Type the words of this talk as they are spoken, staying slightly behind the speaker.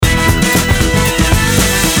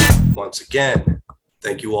once again.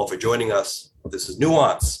 Thank you all for joining us. This is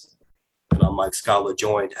Nuance, and I'm Mike Scala,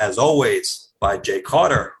 joined as always by Jay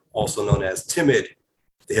Carter, also known as Timid,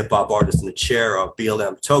 the hip hop artist in the chair of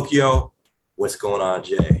BLM Tokyo. What's going on,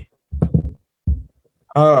 Jay?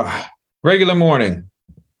 Regular morning.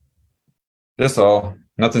 That's all.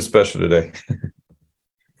 Nothing special today.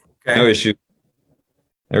 Okay. No issue.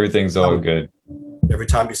 Everything's all good. Every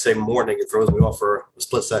time you say morning, it throws me off for a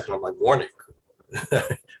split second. I'm like, morning.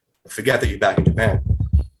 I forget that you're back in Japan.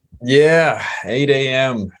 Yeah, 8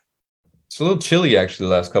 a.m. It's a little chilly actually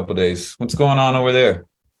the last couple of days. What's going on over there?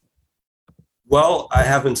 Well, I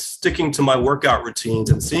have been sticking to my workout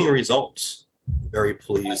routines and seeing results. Very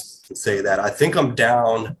pleased to say that. I think I'm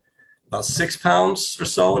down about 6 pounds or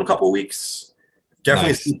so in a couple of weeks.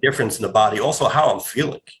 Definitely see a difference in the body. Also, how I'm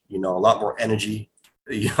feeling. A lot more energy.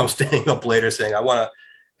 I'm staying up later, saying I want to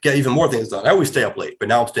get even more things done. I always stay up late, but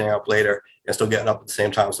now I'm staying up later and still getting up at the same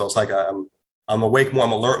time. So it's like I'm awake more,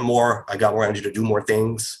 I'm alert more. I got more energy to do more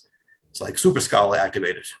things. It's like Super Scholar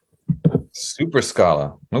activated. Super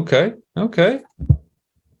Scholar. Okay.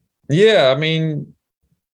 Yeah, I mean,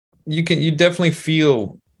 you definitely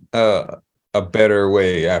feel a better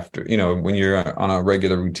way after, when you're on a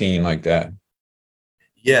regular routine like that.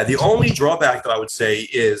 Yeah, the only drawback that I would say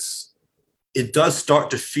is it does start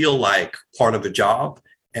to feel like part of a job,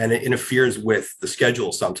 and it interferes with the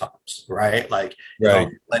schedule sometimes, right? Like, right.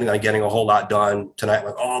 I'm planning on getting a whole lot done tonight.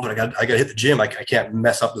 Like, oh, but I got to hit the gym. I can't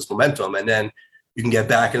mess up this momentum. And then you can get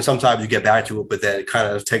back, and sometimes you get back to it, but then it kind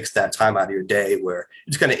of takes that time out of your day where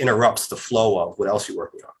it just kind of interrupts the flow of what else you're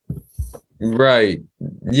working on. Right.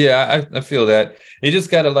 Yeah, I feel that. You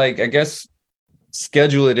just got to, I guess,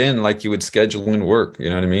 schedule it in like you would schedule in work. You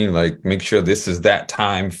know what I mean? Like, make sure this is that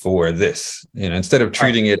time for this, instead of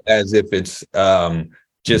treating it as if it's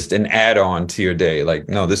just an add-on to your day. Like,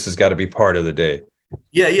 no, this has got to be part of the day.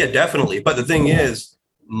 Yeah, definitely. But the thing is,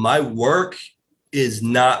 my work is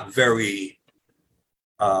not very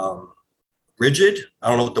rigid. I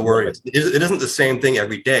don't know what the word is. It isn't the same thing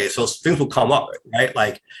every day. So things will come up, right?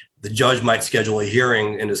 Like, the judge might schedule a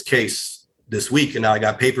hearing in this case this week, and now I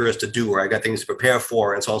got papers to do, or I got things to prepare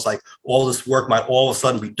for. And so it's like all this work might all of a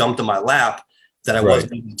sudden be dumped in my lap that I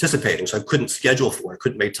wasn't anticipating. So I couldn't schedule for it,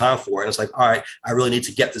 couldn't make time for it. And it's like, all right, I really need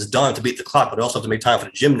to get this done to beat the clock, but I also have to make time for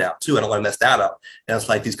the gym now too. I don't want to mess that up. And it's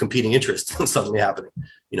like these competing interests suddenly happening.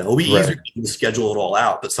 It'll be easier to schedule it all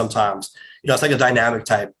out, but sometimes, it's like a dynamic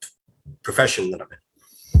type profession that I'm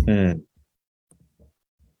in.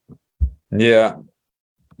 Yeah,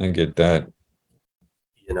 I get that.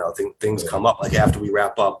 Things come up. Like, after we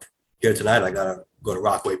wrap up here tonight, I gotta go to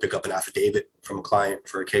Rockaway, pick up an affidavit from a client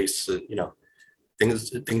for a case.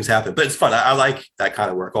 Things happen, but it's fun. I like that kind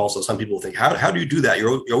of work. Also, some people think, how do you do that?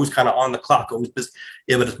 You're always kind of on the clock, always busy.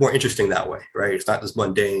 Yeah, but it's more interesting that way, right? It's not this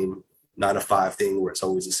mundane 9 to 5 thing where it's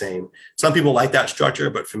always the same. Some people like that structure,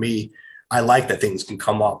 but for me, I like that things can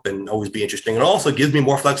come up and always be interesting. It also gives me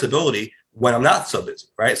more flexibility when I'm not so busy,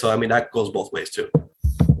 right? So I mean, that goes both ways too.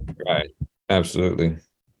 Right. Absolutely.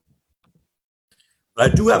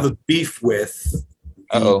 But I do have a beef with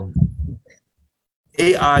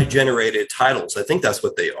AI generated titles. I think that's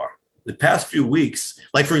what they are. The past few weeks,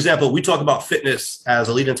 like, for example, we talk about fitness as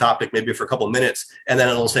a lead-in topic, maybe for a couple of minutes, and then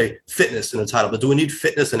it'll say fitness in the title. But do we need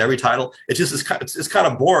fitness in every title? It's kind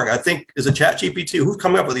of boring. I think, is it ChatGPT who's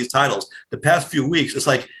coming up with these titles? The past few weeks, it's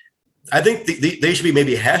like, I think they should be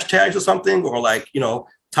maybe hashtags or something, or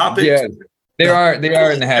topics. Yeah, they are in the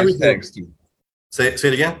hashtags too. Say it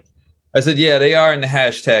again. I said, yeah, they are in the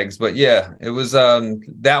hashtags, but yeah, it was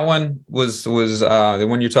that one was the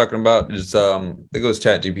one you're talking about is I think it was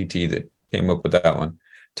ChatGPT that came up with that one,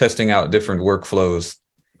 testing out different workflows.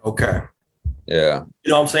 Okay. Yeah.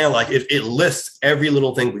 What I'm saying? Like, it lists every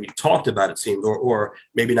little thing we talked about, it seems, or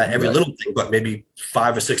maybe not every little thing, but maybe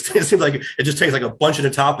 5 or 6 things. It seems like it just takes like a bunch of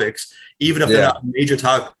the topics, even if they're not major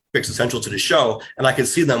topics essential to the show, and I can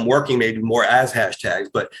see them working maybe more as hashtags,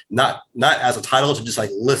 but not as a title to just like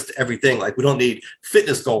list everything. Like, we don't need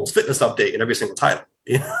fitness goals, fitness update in every single title.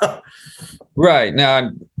 Right. Now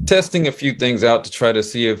I'm testing a few things out to try to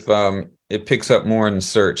see if it picks up more in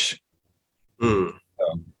search.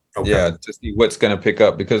 Yeah, to see what's going to pick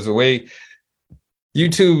up, because the way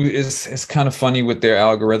YouTube is kind of funny with their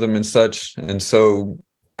algorithm and such, and so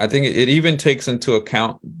I think it even takes into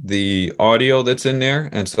account the audio that's in there.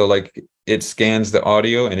 And so it scans the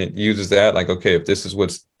audio and it uses that, like, okay, if this is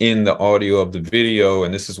what's in the audio of the video,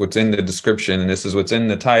 and this is what's in the description, and this is what's in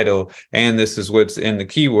the title, and this is what's in the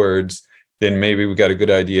keywords, then maybe we got a good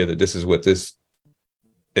idea that this is what this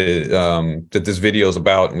that this video is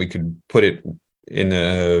about, and we could put it in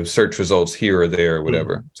the search results here or there or Mhm.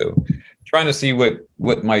 whatever. So trying to see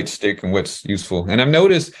what might stick and what's useful. And I've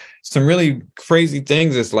noticed some really crazy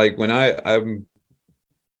things. It's like when I'm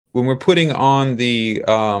when we're putting on the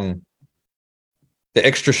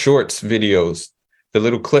extra shorts videos, the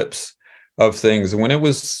little clips of things. When I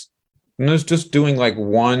was just doing like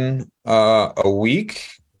one a week,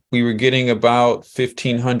 we were getting about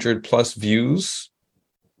 1,500 plus views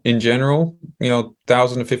in general,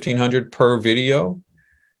 1,000 to 1,500 per video.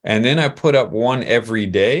 And then I put up one every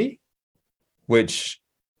day, which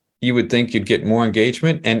you would think you'd get more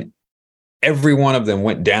engagement. And every one of them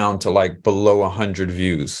went down to like below 100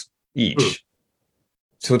 views Hmm. each.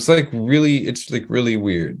 So it's like really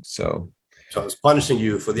weird. So So it's punishing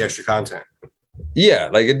you for the extra content. yeah,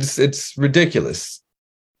 like it's ridiculous.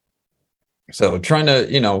 So trying to,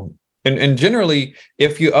 and generally,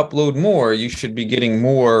 if you upload more, you should be getting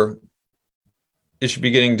more, it should be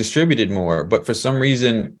getting distributed more. But for some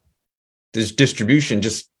reason, this distribution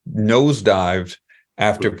just nosedived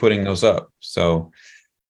after Hmm. putting those up. So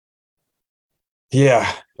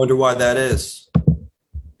yeah. Wonder why that is.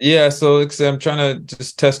 Yeah, so I'm trying to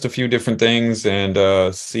just test a few different things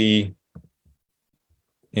and see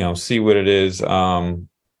what it is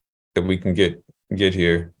that we can get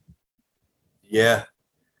here. Yeah,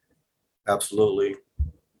 absolutely.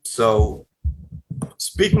 So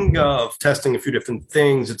speaking of testing a few different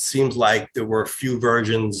things, it seems like there were a few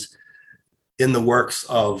versions in the works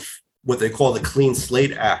of what they call the Clean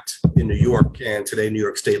Slate Act in New York. And today, New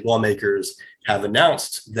York State lawmakers have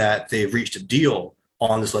announced that they've reached a deal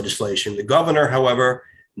on this legislation. The governor, however,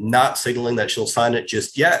 not signaling that she'll sign it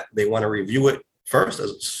just yet. They want to review it first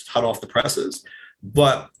as it's hot off the presses.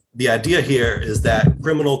 But the idea here is that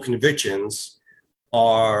criminal convictions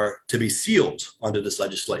are to be sealed under this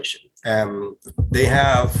legislation. And they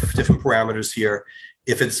have different parameters here.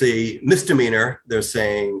 If it's a misdemeanor, they're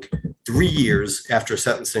saying 3 years after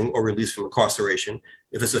sentencing or release from incarceration.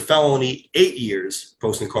 If it's a felony, 8 years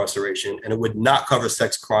post incarceration, and it would not cover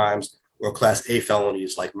sex crimes or class A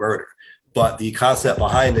felonies like murder. But the concept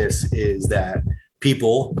behind this is that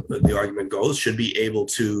people, the argument goes, should be able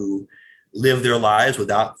to live their lives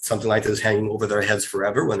without something like this hanging over their heads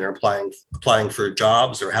forever when they're applying for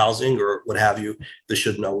jobs or housing or what have you. This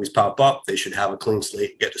shouldn't always pop up. They should have a clean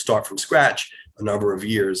slate, get to start from scratch a number of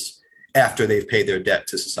years after they've paid their debt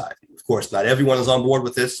to society. Of course, not everyone is on board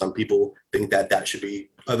with this. Some people think that that should be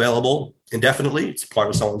available indefinitely. It's part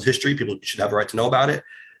of someone's history. People should have a right to know about it.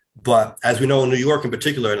 But as we know in New York in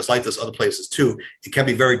particular, and it's like this other places too, it can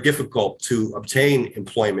be very difficult to obtain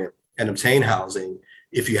employment and obtain housing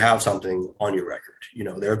if you have something on your record.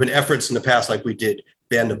 There have been efforts in the past, like we did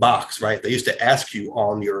ban the box, right? They used to ask you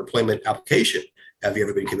on your employment application, have you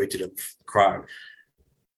ever been convicted of crime?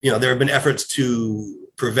 There have been efforts to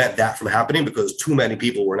prevent that from happening because too many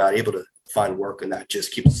people were not able to find work, and that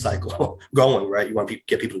just keeps the cycle going, right? You want to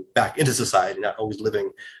get people back into society, not always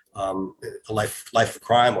living a life of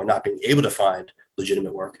crime or not being able to find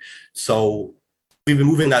legitimate work. So we've been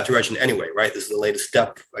moving in that direction anyway, right? This is the latest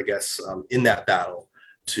step, I guess, in that battle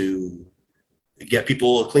to get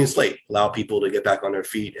people a clean slate, allow people to get back on their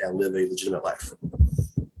feet and live a legitimate life.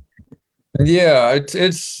 Yeah,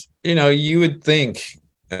 it's you would think,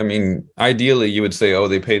 I mean, ideally you would say, oh,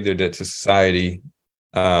 they paid their debt to society.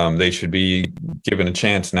 They should be given a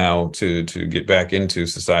chance now to get back into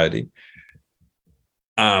society.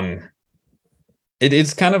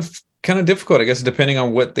 It's kind of difficult, I guess, depending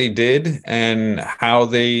on what they did and how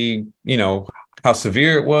they, how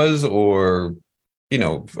severe it was, or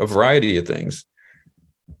a variety of things.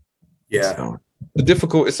 Yeah. So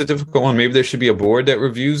it's a difficult one. Maybe there should be a board that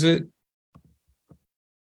reviews it,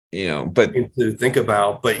 but To think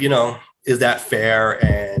about, but is that fair?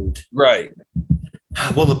 And right.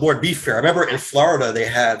 will the board be fair? I remember in Florida they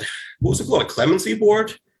had, what was it called, a clemency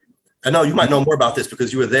board? I know you might know more about this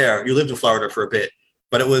because you were there. You lived in Florida for a bit,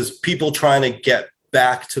 but it was people trying to get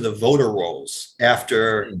back to the voter rolls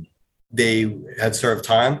after they had served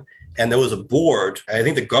time. And there was a board, I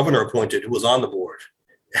think the governor appointed, who was on the board.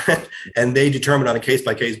 And they determined on a case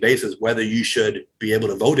by case basis whether you should be able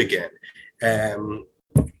to vote again. And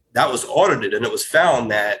that was audited, and it was found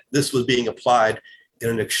that this was being applied in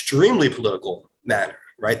an extremely political manner,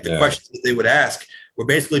 right? The questions that they would ask were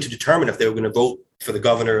basically to determine if they were going to vote for the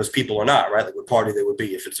governor's people or not, right? Like what party they would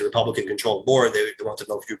be. If it's a Republican controlled board, they want to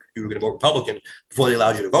know if you were going to vote Republican before they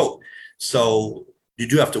allowed you to vote. So you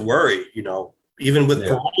do have to worry, even with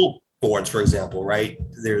parole boards, for example, right?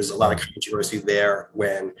 There's a lot of controversy there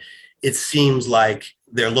when it seems like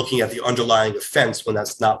they're looking at the underlying offense when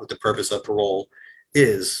that's not what the purpose of parole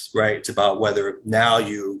is, right? It's about whether now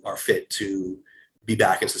you are fit to be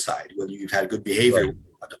back in society, whether you've had good behavior,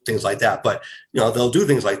 Right. things like that. But, they'll do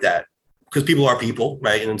things like that because people are people,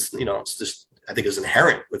 right? And it's just, I think it's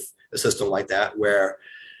inherent with a system like that where,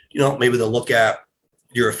 maybe they'll look at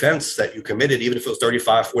your offense that you committed, even if it was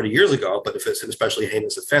 35, 40 years ago, but if it's an especially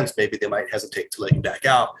heinous offense, maybe they might hesitate to let you back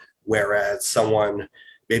out. Whereas someone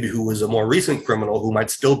maybe who was a more recent criminal who might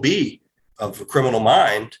still be of a criminal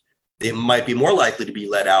mind, they might be more likely to be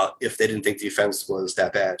let out if they didn't think the offense was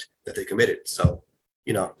that bad that they committed. So,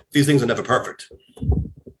 these things are never perfect.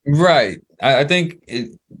 Right. I think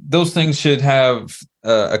those things should have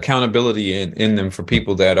accountability in them for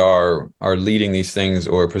people that are leading these things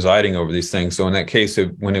or presiding over these things. So in that case,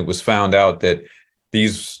 when it was found out that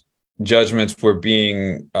these judgments were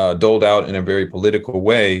being doled out in a very political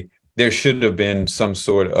way, there should have been some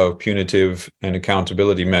sort of punitive and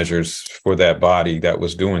accountability measures for that body that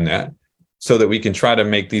was doing that, so that we can try to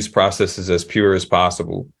make these processes as pure as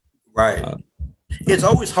possible. Right. It's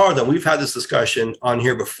always hard, though. We've had this discussion on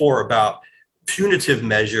here before about punitive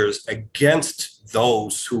measures against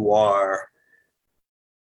those who are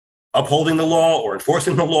upholding the law or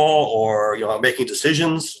enforcing the law or, making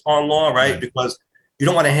decisions on law, right? Because you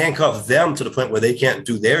don't want to handcuff them to the point where they can't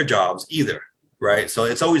do their jobs either, right? So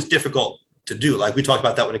it's always difficult to do. Like we talked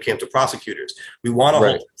about that when it came to prosecutors. We want to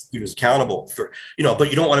hold prosecutors accountable for, but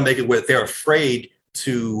you don't want to make it where they're afraid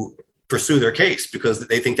to pursue their case because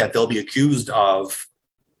they think that they'll be accused of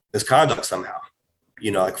misconduct somehow.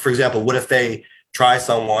 Like, for example, what if they try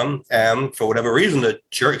someone and for whatever reason, the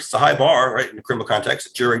jury, it's a high bar, right? In the criminal context,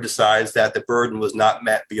 the jury decides that the burden was not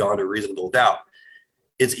met beyond a reasonable doubt.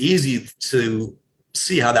 It's easy to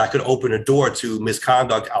see how that could open a door to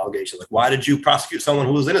misconduct allegations. Like, why did you prosecute someone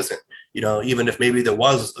who was innocent? Even if maybe there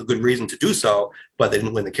was a good reason to do so, but they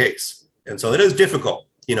didn't win the case. And so it is difficult,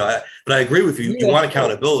 but I agree with you. You want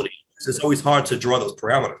accountability. It's always hard to draw those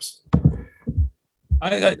parameters.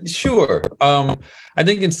 Sure. I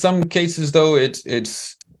think in some cases, though,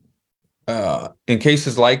 it's in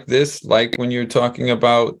cases like this, like when you're talking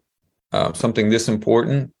about something this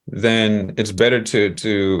important, then it's better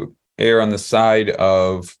to err on the side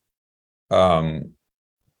of what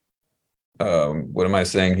am I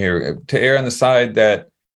saying here? To err on the side that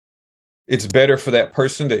it's better for that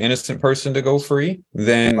person, the innocent person, to go free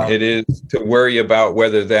than it is to worry about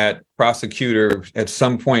whether that prosecutor at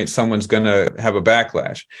some point someone's going to have a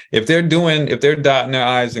backlash. If they're dotting their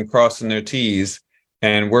I's and crossing their T's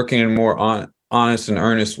and working in a more honest and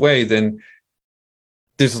earnest way, then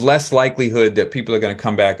there's less likelihood that people are going to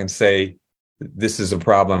come back and say, this is a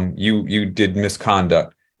problem. You did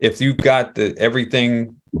misconduct. If you've got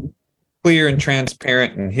everything clear and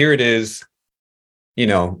transparent and here it is,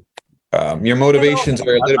 your motivations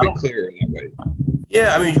are a little bit clearer that way.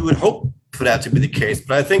 Yeah, I mean, you would hope for that to be the case,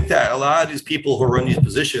 but I think that a lot of these people who are in these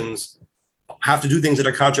positions have to do things that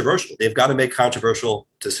are controversial. They've got to make controversial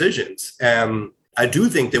decisions. And I do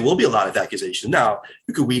think there will be a lot of accusations. Now,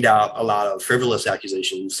 you could weed out a lot of frivolous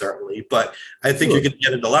accusations, certainly, but I think you're going to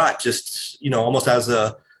get it a lot just, almost as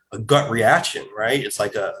a gut reaction, right? It's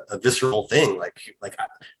like a visceral thing.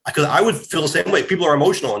 Because I would feel the same way. People are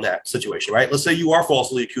emotional in that situation, right? Let's say you are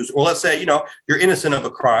falsely accused, or let's say, you're innocent of a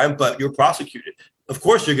crime, but you're prosecuted. Of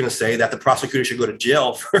course, you're going to say that the prosecutor should go to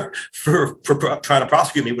jail for trying to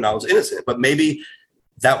prosecute me when I was innocent. But maybe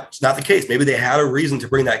that's not the case. Maybe they had a reason to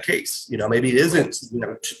bring that case. Maybe it isn't,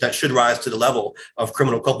 that should rise to the level of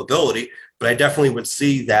criminal culpability. But I definitely would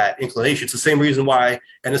see that inclination. It's the same reason why,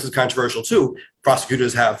 and this is controversial too,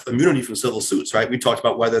 prosecutors have immunity from civil suits, right? We talked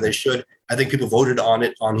about whether they should. I think people voted on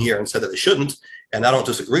it on here and said that they shouldn't. And I don't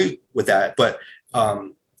disagree with that. But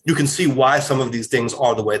you can see why some of these things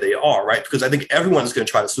are the way they are, right? Because I think everyone's going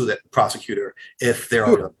to try to sue that prosecutor if they're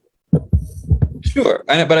on Sure.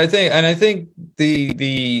 But I think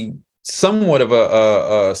the somewhat of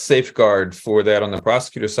a safeguard for that on the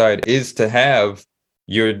prosecutor side is to have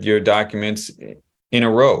your documents in a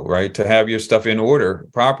row, right? To have your stuff in order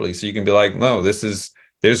properly. So you can be like, no,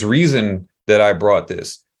 there's reason that I brought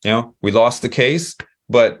this. We lost the case,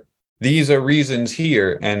 but these are reasons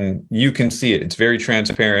here, and you can see it. It's very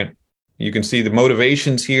transparent. You can see the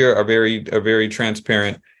motivations here are very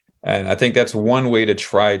transparent. And I think that's one way to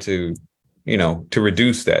try to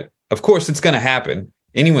reduce that. Of course, it's going to happen.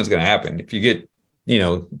 Anyone's going to happen. If you get,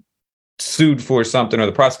 sued for something, or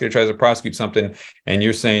the prosecutor tries to prosecute something and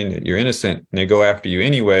you're saying that you're innocent and they go after you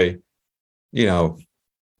anyway, of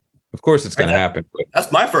course it's going to happen.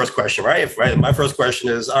 That's my first question, right? My first question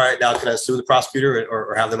is, all right, now can I sue the prosecutor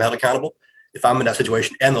or have them held accountable if I'm in that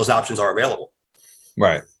situation and those options are available?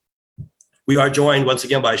 Right. We are joined once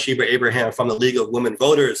again by Sheba Abraham from the League of Women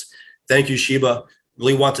Voters. Thank you, Sheba.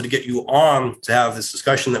 Really wanted to get you on to have this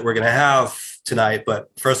discussion that we're going to have tonight. But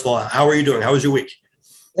first of all, how are you doing? How was your week?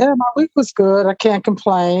 Yeah, my week was good. I can't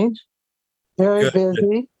complain. Very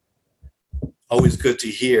busy. Always good to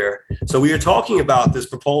hear. So we are talking about this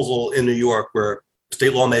proposal in New York where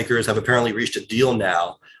state lawmakers have apparently reached a deal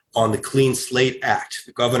now on the Clean Slate Act.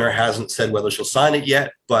 The governor hasn't said whether she'll sign it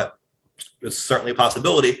yet, but it's certainly a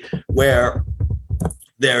possibility where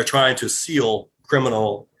they're trying to seal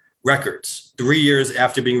criminal records 3 years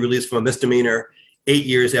after being released from a misdemeanor, 8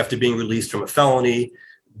 years after being released from a felony.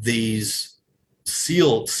 These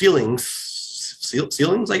ceilings,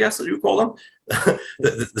 I guess, as you call them,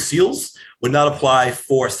 the seals would not apply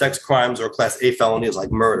for sex crimes or Class A felonies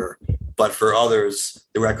like murder, but for others,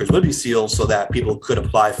 the records would be sealed so that people could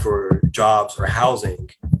apply for jobs or housing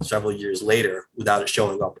several years later without it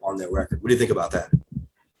showing up on their record. What do you think about that?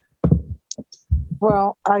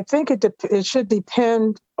 Well, I think it should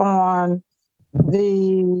depend on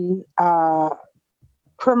the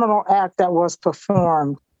criminal act that was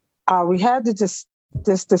performed. We had this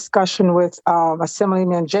discussion with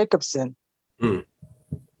Assemblyman Jacobson, and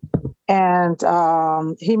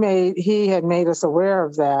he had made us aware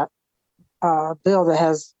of that bill that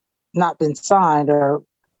has not been signed.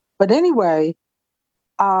 But anyway,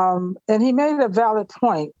 and he made a valid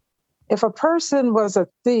point. If a person was a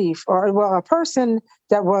thief, a person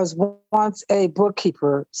that was once a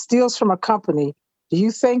bookkeeper steals from a company, do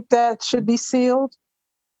you think that should be sealed?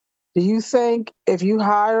 Do you think if you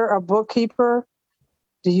hire a bookkeeper,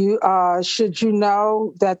 should you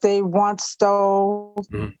know that they once stole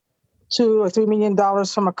 $2 or $3 million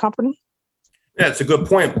from a company? Yeah, it's a good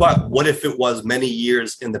point. But what if it was many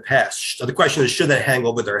years in the past? So the question is, should that hang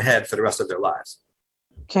over their head for the rest of their lives?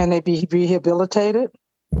 Can they be rehabilitated?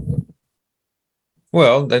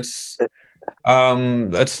 Well, let's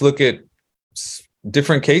look at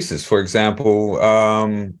different cases. For example,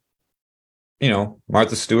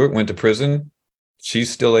 Martha Stewart went to prison. She's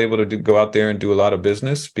still able to go out there and do a lot of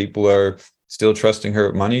business. People are still trusting her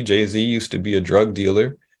with money. Jay-Z used to be a drug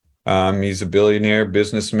dealer. He's a billionaire,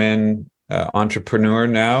 businessman, entrepreneur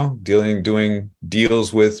now, doing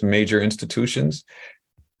deals with major institutions.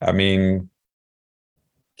 I mean,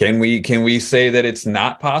 can we say that it's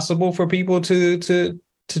not possible for people to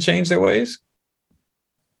change their ways?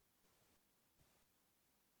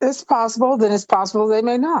 It's possible. Then it's possible they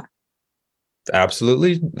may not.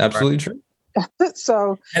 Absolutely Right. True.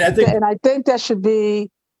 So, and I think that should be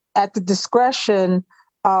at the discretion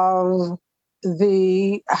of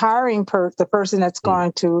the hiring the person that's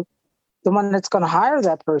going to, the one that's going to hire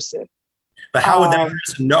that person. But how would that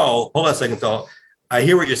person know? Hold on a second, though. I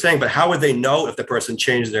hear what you're saying, but how would they know if the person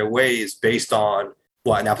changed their ways based on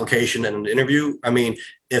an application and an interview? I mean,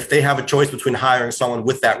 if they have a choice between hiring someone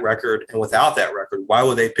with that record and without that record, why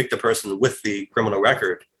would they pick the person with the criminal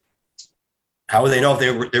record? How would they know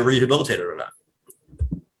if they're rehabilitated or not?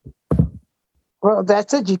 Well,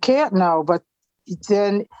 that's it. You can't know. But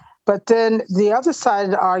then the other side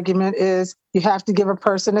of the argument is you have to give a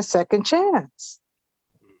person a second chance.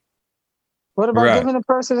 What about giving a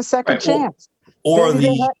person a second chance? Or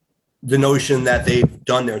the notion that they've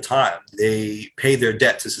done their time. They pay their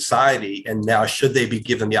debt to society, and now should they be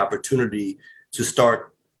given the opportunity to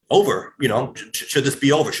start over? Should this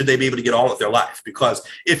be over? Should they be able to get on with their life? Because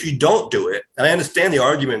if you don't do it, and I understand the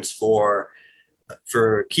arguments for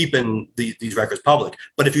keeping these records public,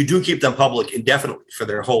 but if you do keep them public indefinitely for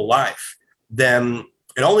their whole life, then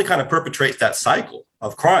it only kind of perpetrates that cycle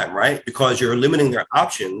of crime, right? Because you're limiting their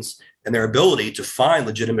options and their ability to find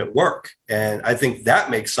legitimate work. And I think that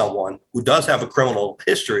makes someone who does have a criminal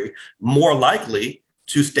history more likely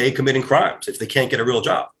to stay committing crimes if they can't get a real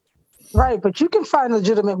job. Right, but you can find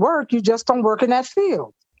legitimate work. You just don't work in that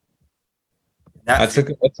field. That's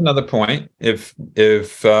another point. If they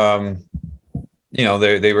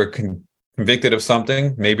were convicted of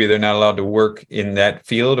something, maybe they're not allowed to work in that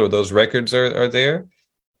field, or those records are there.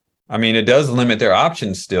 I mean, it does limit their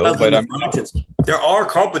options still, but there are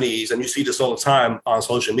companies, and you see this all the time on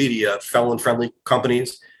social media, felon-friendly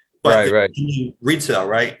companies, but right. Retail,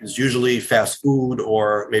 right? It's usually fast food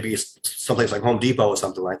or maybe someplace like Home Depot or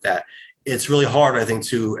something like that. It's really hard, I think,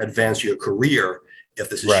 to advance your career if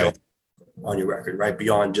this is shown on your record, right?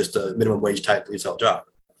 Beyond just a minimum wage type retail job.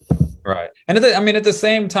 Right. And at the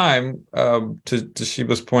same time, to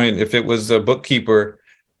Sheba's point, if it was a bookkeeper,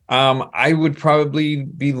 I would probably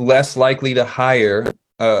be less likely to hire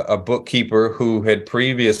a bookkeeper who had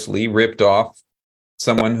previously ripped off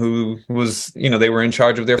someone who was, they were in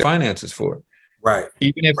charge of their finances for. Right.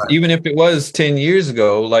 Even if it was 10 years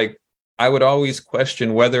ago, like, I would always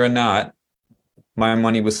question whether or not my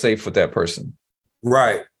money was safe with that person.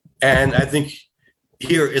 Right. And I think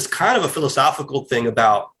here is kind of a philosophical thing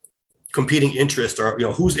about competing interests, or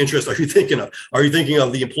whose interest are you thinking of? Are you thinking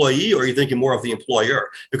of the employee, or are you thinking more of the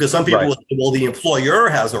employer? Because some people will say, well, the employer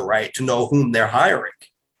has a right to know whom they're hiring,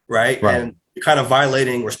 right? And kind of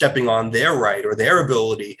violating or stepping on their right or their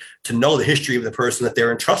ability to know the history of the person that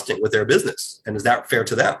they're entrusting with their business. And is that fair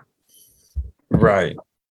to them? Right.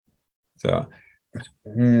 So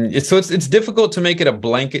it's difficult to make it a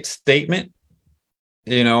blanket statement,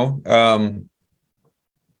 because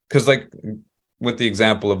like with the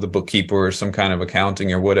example of the bookkeeper or some kind of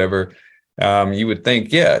accounting or whatever, you would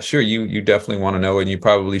think, yeah, sure, you definitely want to know, and you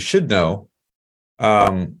probably should know.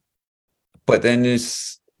 But then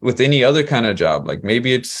it's with any other kind of job, like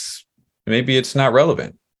maybe it's not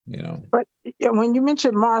relevant, But when you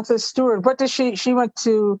mentioned Martha Stewart, what did she went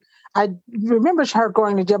to? I remember her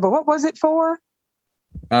going to jail, but what was it for?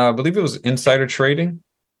 I believe it was insider trading.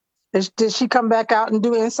 Did she come back out and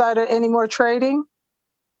do any more trading?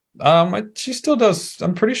 She still does.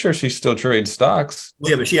 I'm pretty sure she still trades stocks.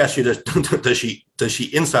 Yeah, but she asked you, does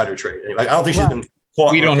she insider trade? Like, I don't think she's been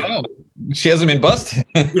caught. We don't know. She hasn't been busted.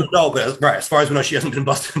 No, but as far as we know, she hasn't been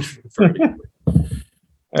busted.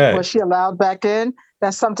 Was she allowed back in?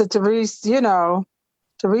 That's something to research.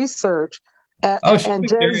 And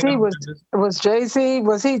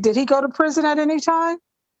Jay-Z did he go to prison at any time?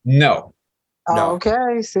 No.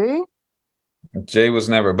 Okay, see? Jay was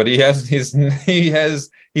never, but he's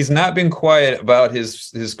not been quiet about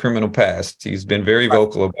his criminal past. He's been very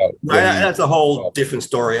vocal about. That's a whole different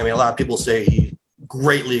story. I mean, a lot of people say he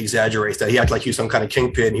greatly exaggerates that. He acted like he was some kind of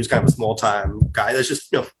kingpin. He was kind of a small time guy. That's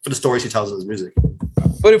just for the stories he tells in his music.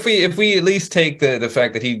 But if we at least take the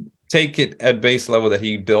fact that he take it at base level that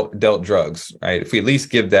he dealt drugs, right? If we at least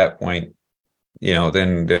give that point,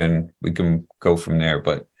 then we can go from there.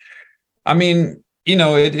 But I mean,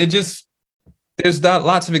 it just. There's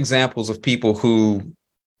lots of examples of people who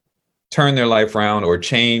turned their life around or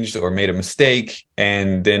changed or made a mistake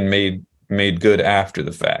and then made good after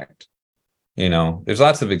the fact. There's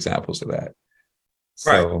lots of examples of that.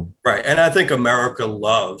 So, right. And I think America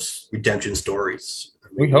loves redemption stories. I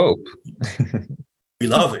mean, we hope. We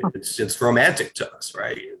love it. It's romantic to us,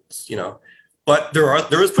 right? But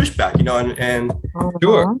there is pushback, and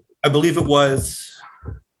sure. I believe it was.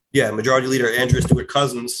 Yeah, Majority Leader Andrew Stewart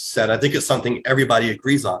Cousins said, I think it's something everybody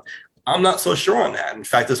agrees on. I'm not so sure on that. In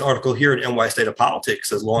fact, this article here at NY State of Politics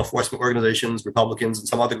says law enforcement organizations, Republicans, and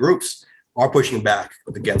some other groups are pushing back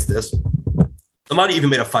against this. Somebody even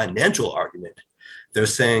made a financial argument. They're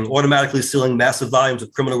saying automatically sealing massive volumes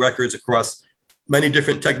of criminal records across many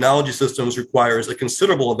different technology systems requires a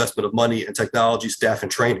considerable investment of money and technology, staff,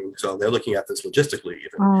 and training. So they're looking at this logistically.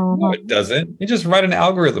 Even. No, it doesn't. You just write an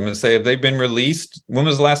algorithm and say, if they've been released, when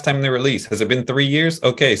was the last time they were released? Has it been 3 years?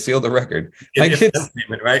 Okay, seal the record. An if-then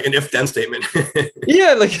statement, right? An if-then statement.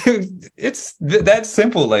 Yeah, like it's that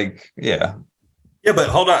simple. Like, yeah. Yeah, but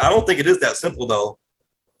hold on. I don't think it is that simple, though,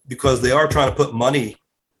 because they are trying to put money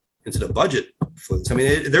into the budget for this. I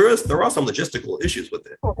mean, there are some logistical issues with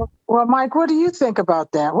it. Well, Mike, what do you think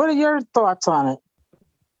about that? What are your thoughts on it?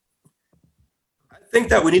 I think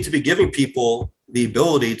that we need to be giving people the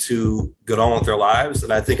ability to get on with their lives.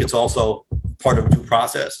 And I think it's also part of due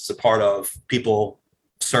process. It's a part of people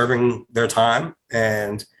serving their time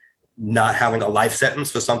and not having a life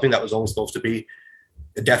sentence for something that was only supposed to be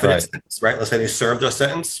a definite sentence, right? Let's say they served their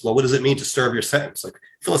sentence. Well, what does it mean to serve your sentence? Like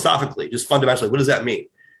philosophically, just fundamentally, what does that mean?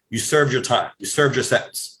 You served your time. You served your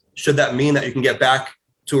sentence. Should that mean that you can get back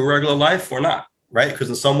to a regular life or not, right? Because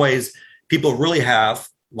in some ways, people really have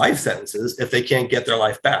life sentences if they can't get their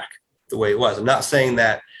life back the way it was. I'm not saying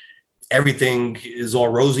that everything is all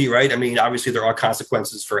rosy, right? I mean, obviously, there are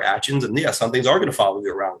consequences for actions. And yeah, some things are going to follow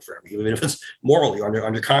you around forever, even if it's morally on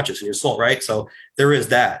your conscience and your soul, right? So there is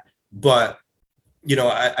that. But,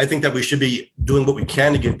 I think that we should be doing what we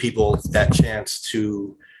can to give people that chance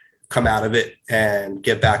to come out of it and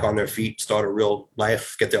get back on their feet, start a real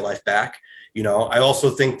life, get their life back. I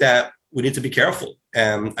also think that we need to be careful.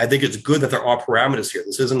 And I think it's good that there are parameters here.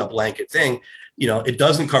 This isn't a blanket thing. It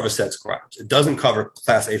doesn't cover sex crimes. It doesn't cover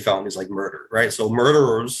Class A felonies like murder, right? So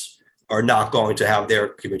murderers are not going to have their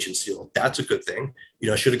conviction sealed. That's a good thing.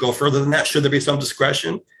 Should it go further than that? Should there be some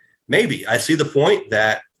discretion? Maybe. I see the point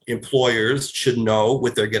that employers should know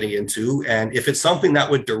what they're getting into. And if it's something that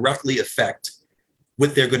would directly affect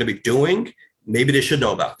what they're going to be doing, maybe they should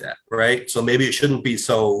know about that, right? So maybe it shouldn't be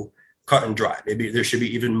so cut and dry. Maybe there should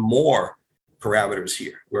be even more parameters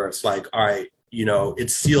here where it's like, all right,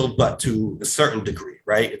 it's sealed, but to a certain degree,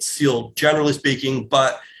 right? It's sealed, generally speaking,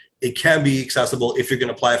 but it can be accessible if you're going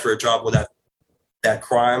to apply for a job where that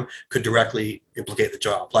crime could directly implicate the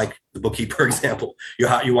job. Like the bookkeeper example,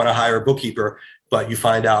 you want to hire a bookkeeper, but you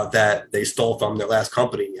find out that they stole from their last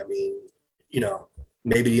company. I mean,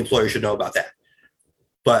 maybe the employer should know about that.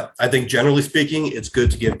 But I think generally speaking, it's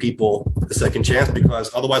good to give people a second chance,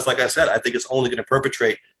 because otherwise, like I said, I think it's only going to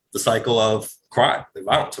perpetrate the cycle of crime and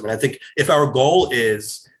violence. I mean, I think if our goal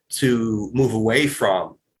is to move away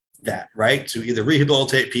from that, right, to either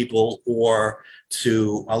rehabilitate people or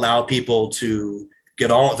to allow people to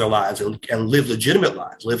get on with their lives and live legitimate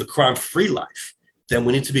lives, live a crime-free life, then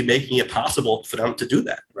we need to be making it possible for them to do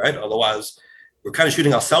that, right? Otherwise, we're kind of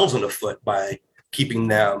shooting ourselves in the foot by keeping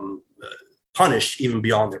them punished even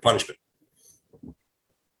beyond their punishment.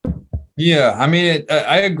 Yeah, I mean,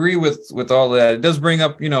 I agree with all that. It does bring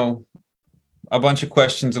up, a bunch of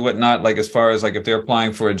questions and whatnot, like as far as like if they're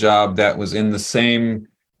applying for a job that was in the same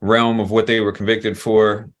realm of what they were convicted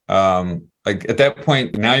for. Like at that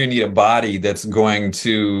point, now you need a body that's going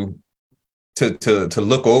to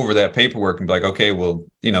look over that paperwork and be like, okay, well,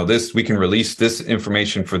 this, we can release this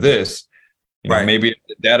information for this. Right. Maybe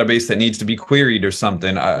a database that needs to be queried or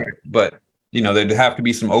something. Right. But there'd have to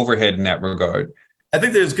be some overhead in that regard. I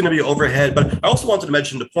think there's going to be overhead, but I also wanted to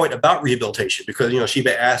mention the point about rehabilitation, because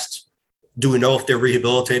Sheba asked, do we know if they're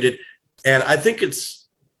rehabilitated? And I think it's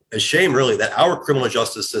a shame, really, that our criminal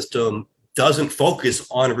justice system doesn't focus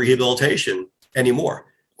on rehabilitation anymore.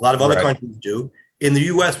 A lot of other countries do. In the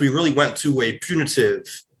U.S., we really went to a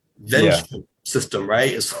punitive vengeful system,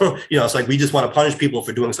 right? So, it's like we just want to punish people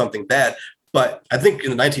for doing something bad. But I think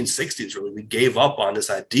in the 1960s, really, we gave up on this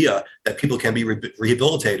idea that people can be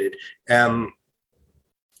rehabilitated. And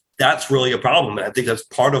that's really a problem. And I think that's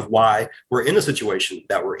part of why we're in the situation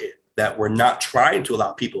that we're in, that we're not trying to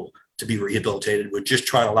allow people to be rehabilitated. We're just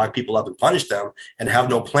trying to lock people up and punish them and have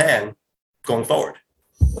no plan going forward.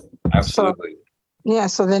 Absolutely.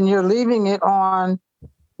 So then you're leaving it on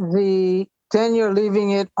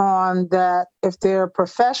that if their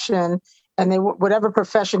profession and whatever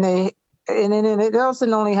profession and it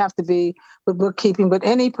doesn't only have to be with bookkeeping, but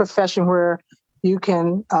any profession where you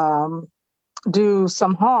can do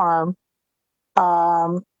some harm,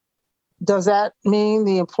 does that mean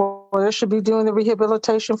the employer should be doing the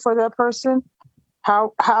rehabilitation for that person?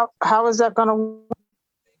 How is that going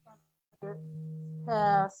to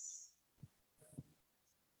pass?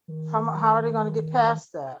 How are they going to get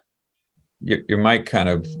past that? Your mic kind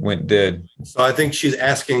of went dead. So I think she's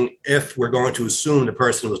asking if we're going to assume the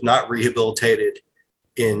person was not rehabilitated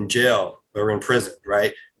in jail or in prison,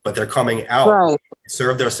 right? But they're coming out,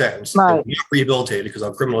 serve their sentence, they're not rehabilitated, because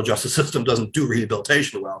our criminal justice system doesn't do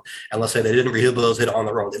rehabilitation well. And let's say they didn't rehabilitate on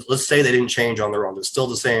their own. Let's say they didn't change on their own. They're still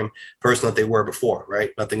the same person that they were before, right?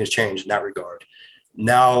 Nothing has changed in that regard.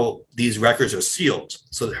 Now these records are sealed.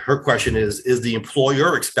 So her question is the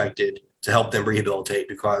employer expected to help them rehabilitate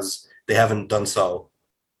because they haven't done so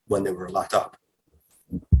when they were locked up?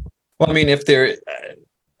 Well, I mean, I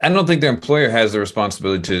don't think their employer has the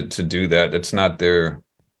responsibility to do that. That's not their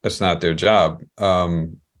job.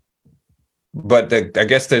 But I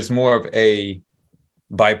guess there's more of a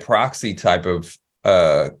by proxy type of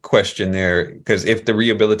question there, because if the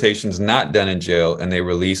rehabilitation is not done in jail and they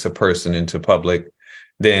release a person into public,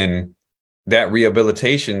 then that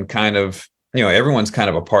rehabilitation kind of, everyone's kind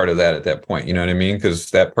of a part of that at that point. You know what I mean?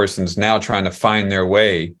 Because that person's now trying to find their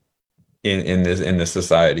way in this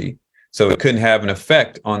society. So it couldn't have an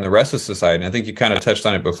effect on the rest of society. And I think you kind of touched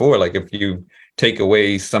on it before. Like if you take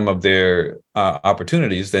away some of their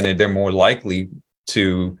opportunities, then they're more likely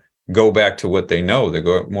to go back to what they know.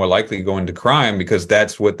 They're more likely to go into crime because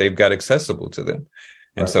that's what they've got accessible to them.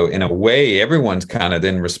 And so in a way, everyone's kind of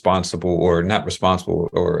then responsible or not responsible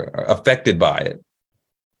or affected by it.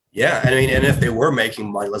 Yeah. I mean, and if they were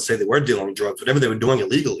making money, let's say they were dealing drugs, whatever they were doing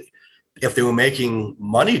illegally, if they were making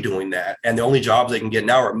money doing that, and the only jobs they can get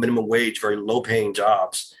now are minimum wage, very low paying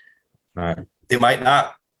jobs, they might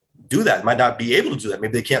not do that, might not be able to do that.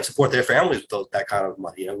 Maybe they can't support their families with that kind of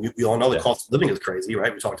money. We all know the cost of living is crazy,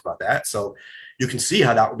 right? We talked about that. So you can see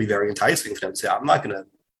how that would be very enticing for them to say, I'm not going to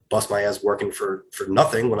bust my ass working for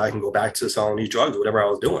nothing when I can go back to selling these drugs, whatever I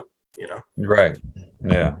was doing, Right.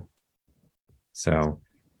 Yeah. So,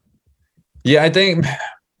 yeah, I think,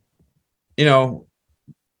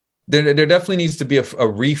 there definitely needs to be a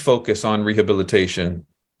refocus on rehabilitation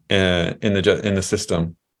in the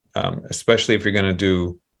system, especially if you're going to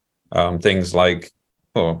do things like,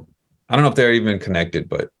 I don't know if they're even connected,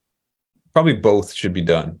 but probably both should be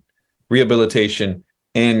done. Rehabilitation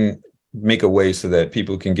and make a way so that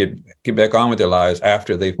people can get back on with their lives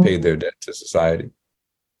after they've paid their debt to society.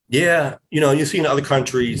 Yeah. You see in other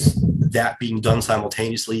countries that being done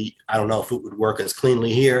simultaneously. I don't know if it would work as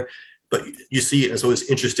cleanly here, but you see it as always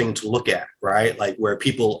interesting to look at, right? Like where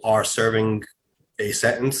people are serving a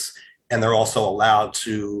sentence and they're also allowed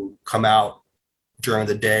to come out during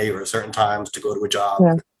the day or at certain times to go to a job,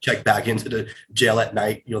 Yeah. check back into the jail at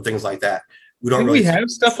night, things like that. We don't Did really we have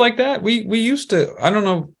stuff like that? We used to. I don't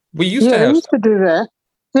know. We used to Yeah, they have used stuff. to do that.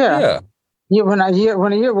 Yeah. Yeah.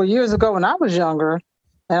 Years ago when I was younger,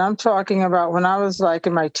 and I'm talking about when I was like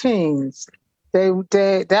in my teens,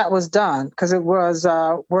 that was done because it was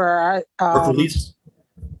where I work release.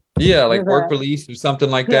 Yeah, like where's work that? release or something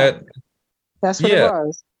like Yeah. that. That's what it Yeah,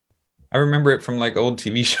 was. I remember it from like old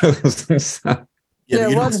TV shows and stuff. Yeah, But it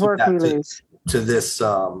you don't was see work that release. to this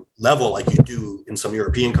level like you do in some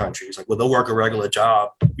European countries. Like, well, they'll work a regular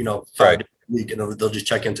job, 5 Right. days a week, and they'll just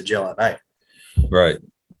check into jail at night. Right.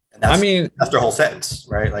 And that's I mean, that's their whole sentence,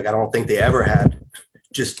 right? Like, I don't think they ever had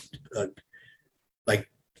just like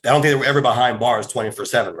I don't think they were ever behind bars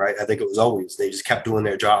 24/7, right? I think it was always they just kept doing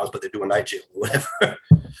their jobs, but they're doing night jail or whatever.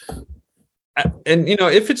 and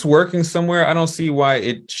if it's working somewhere, I don't see why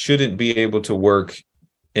it shouldn't be able to work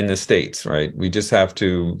in the States, right? We just have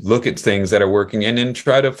to look at things that are working and then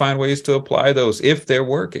try to find ways to apply those if they're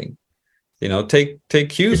working. Take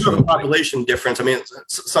cues There's from a population difference. I mean,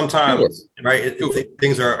 sometimes, right,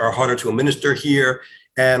 things are harder to administer here.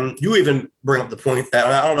 And you even bring up the point that,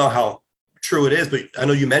 and I don't know how true it is, but I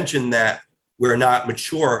know you mentioned that we're not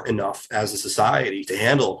mature enough as a society to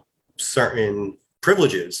handle certain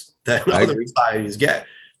privileges that other societies get,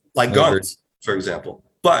 like guns, for example.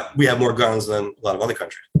 But we have more guns than a lot of other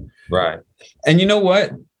countries. Right. And you know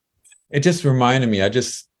what? It just reminded me,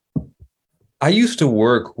 I used to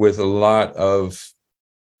work with a lot of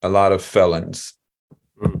felons.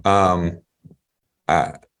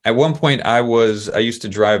 At one point I used to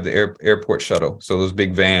drive the airport shuttle. So those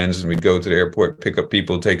big vans, and we'd go to the airport, pick up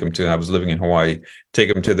people, take them to, I was living in Hawaii,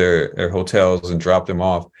 take them to their hotels and drop them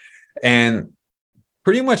off. And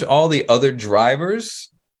pretty much all the other drivers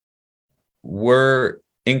were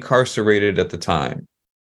incarcerated at the time.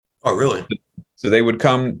 Oh, really? So they would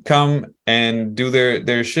come and do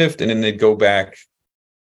their shift, and then they'd go back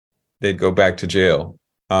to jail.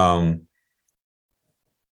 And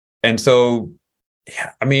so,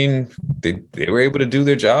 yeah, I mean, they were able to do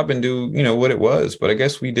their job and do, what it was. But I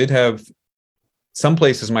guess we did have, some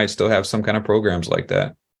places might still have some kind of programs like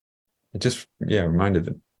that. It just, reminded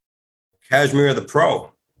them. Kashmir the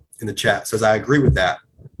Pro in the chat says, I agree with that.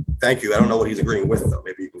 Thank you. I don't know what he's agreeing with, though.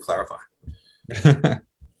 Maybe you can clarify.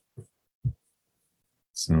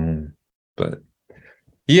 So, but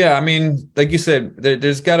yeah, I mean, like you said,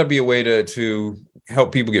 there's got to be a way to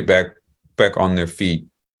help people get back on their feet.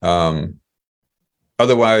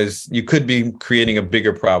 Otherwise, you could be creating a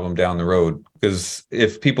bigger problem down the road, because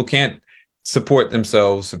if people can't support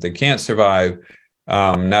themselves, if they can't survive,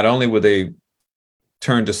 not only will they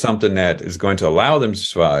turn to something that is going to allow them to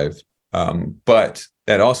survive, but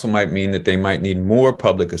that also might mean that they might need more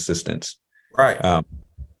public assistance. Right.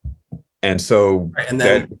 And so, and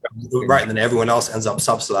then everyone else ends up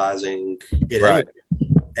subsidizing it. Right.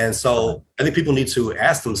 Anyway. And so I think people need to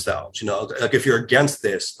ask themselves, like, if you're against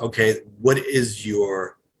this, okay, what is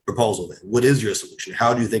your proposal then? What is your solution?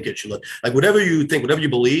 How do you think it should look? Like, whatever you think, whatever you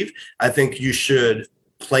believe, I think you should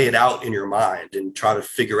play it out in your mind and try to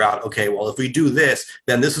figure out, okay, well, if we do this,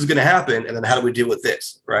 then this is going to happen. And then how do we deal with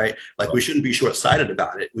this? Right. Like, we shouldn't be short-sighted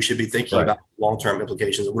about it. We should be thinking about long-term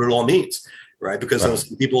implications of what it all means. Right. Because some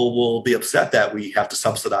people will be upset that we have to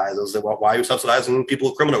subsidize. They'll say, well, why are you subsidizing people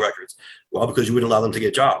with criminal records? Well, because you wouldn't allow them to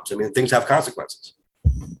get jobs. I mean, things have consequences.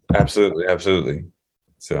 Absolutely. Absolutely.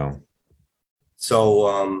 So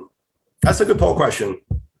that's a good poll question.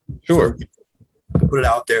 Sure. So put it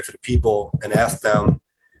out there for the people and ask them,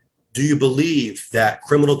 do you believe that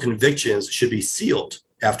criminal convictions should be sealed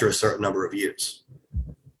after a certain number of years?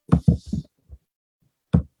 I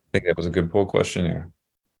think that was a good poll question there.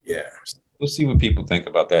 Yeah. We'll see what people think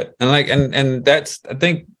about that. And and that's, I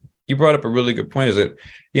think you brought up a really good point, is that,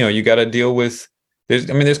 you got to deal with,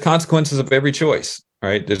 there's consequences of every choice,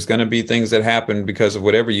 right? There's going to be things that happen because of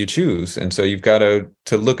whatever you choose. And so you've got to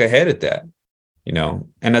look ahead at that,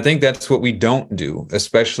 and I think that's what we don't do,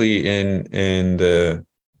 especially in the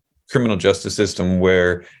criminal justice system,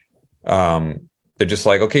 where they're just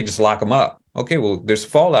like, okay, just lock them up. Okay, well, there's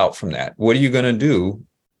fallout from that. What are you going to do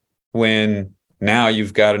when now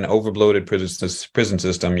you've got an overbloated prison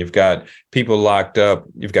system? You've got people locked up.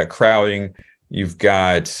 You've got crowding. You've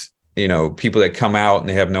got, people that come out and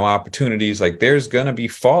they have no opportunities. Like, there's going to be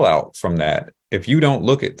fallout from that. If you don't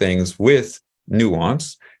look at things with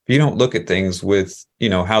nuance, if you don't look at things with,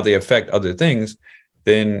 how they affect other things,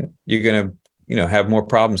 then you're going to, have more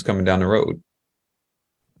problems coming down the road.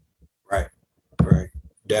 Right.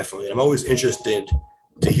 Definitely. I'm always interested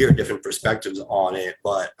to hear different perspectives on it,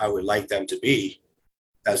 but I would like them to be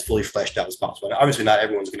as fully fleshed out as possible. Now, obviously, not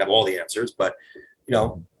everyone's going to have all the answers, but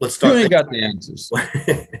let's You start ain't got the answers.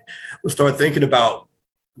 let's start thinking about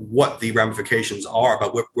what the ramifications are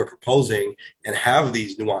about what we're proposing and have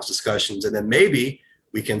these nuanced discussions. And then maybe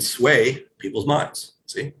we can sway people's minds.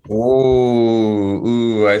 See?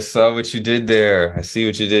 Ooh, I saw what you did there. I see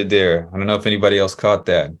what you did there. I don't know if anybody else caught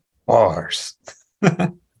that. Bars.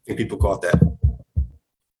 I think people caught that.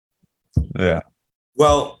 Yeah.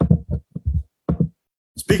 Well,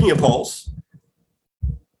 speaking of polls,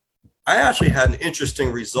 I actually had an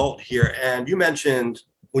interesting result here. And you mentioned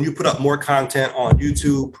when you put up more content on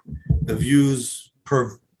YouTube, the views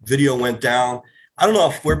per video went down. I don't know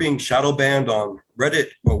if we're being shadow banned on Reddit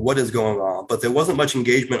or what is going on, but there wasn't much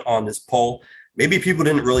engagement on this poll. Maybe people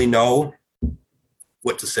didn't really know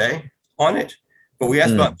what to say on it, but we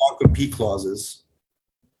asked about non-compete clauses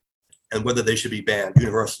and whether they should be banned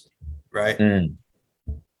universally, right?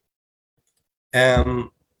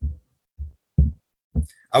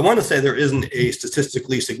 I want to say there isn't a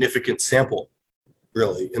statistically significant sample,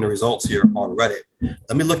 really, in the results here on Reddit.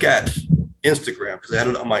 Let me look at Instagram, because I had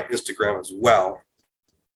it on my Instagram as well,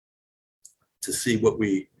 to see what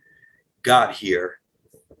we got here.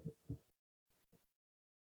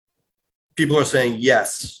 People are saying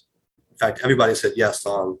yes. In fact, everybody said yes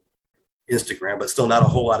on Instagram, but still not a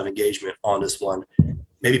whole lot of engagement on this one.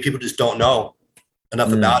 Maybe people just don't know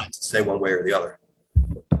enough about it to say one way or the other.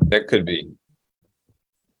 That could be.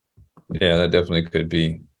 Yeah, that definitely could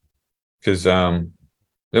be. Because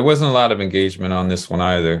there wasn't a lot of engagement on this one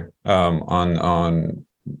either, on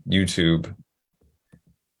YouTube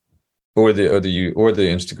or the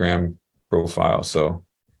Instagram profile. So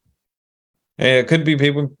hey, it could be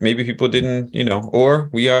maybe people didn't, or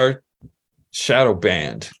we are shadow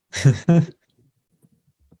banned.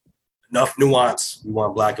 Enough nuance. We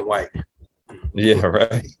want black and white. Yeah,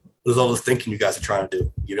 right. There's all this thinking you guys are trying to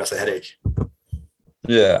do, giving us a headache.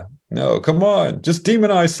 Yeah. No, come on. Just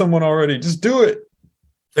demonize someone already. Just do it.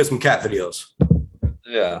 Play some cat videos.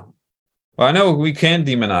 Yeah. Well, I know we can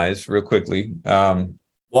demonize real quickly. Juan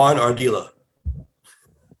Ardila.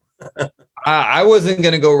 I wasn't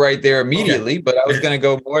going to go right there immediately, but I was going to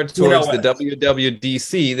go more towards the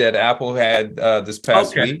WWDC that Apple had this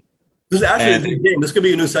past week. This is actually a good game. This could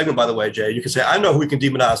be a new segment, by the way, Jay. You can say, I know who we can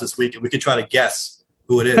demonize this week, and we can try to guess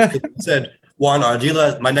who it is. You said Juan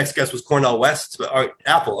Ardila. My next guess was Cornel West. But, all right,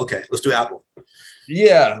 Apple. Okay, let's do Apple.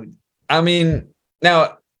 Yeah. I mean,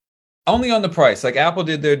 now, only on the price. Like Apple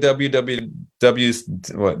did their WWDC,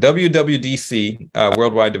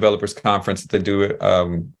 Worldwide Developers Conference. They do it.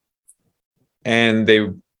 And they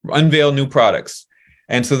unveil new products.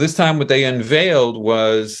 And so this time what they unveiled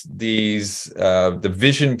was these the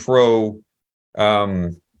Vision Pro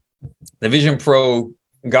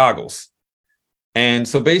goggles. And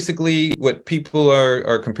so basically what people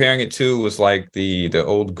are comparing it to was like the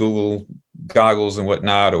old Google goggles and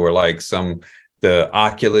whatnot, or like the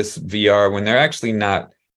Oculus VR, when they're actually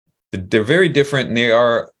not. They're very different, and they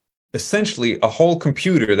are essentially a whole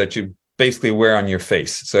computer that you basically wear on your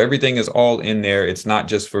face. So everything is all in there. It's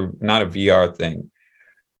not a VR thing.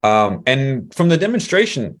 And from the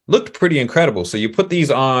demonstration, looked pretty incredible. So you put these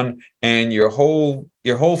on, and your whole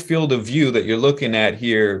field of view that you're looking at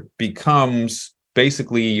here becomes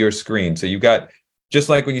basically your screen. So you got, just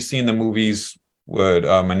like when you see in the movies with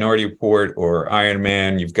Minority Report or Iron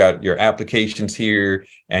Man, you've got your applications here,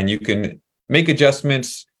 and you can make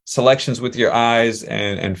adjustments, selections with your eyes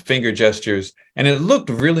and finger gestures. And it looked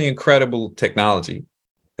really incredible technology.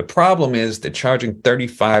 The problem is they're charging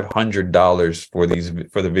 $3,500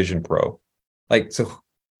 for the Vision Pro. Like, so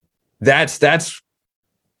it's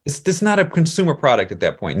not a consumer product at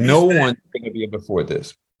that point. No one's going to be able to afford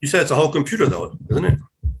this. You said it's a whole computer though, isn't it?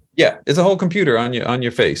 Yeah, it's a whole computer on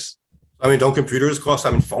your face. I mean, don't computers cost?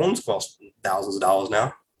 I mean, phones cost thousands of dollars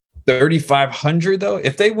now. $3,500 though.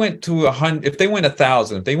 If they went to $1,000, if they went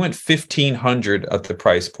 $1,000, if they went $1,500 at the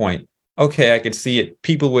price point, okay, I could see it.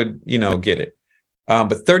 People would, get it.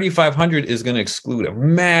 But $3,500 is going to exclude a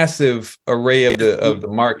massive array of the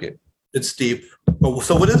market. It's steep.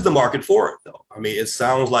 So what is the market for it though? I mean, it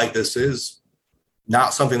sounds like this is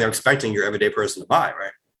not something they're expecting your everyday person to buy,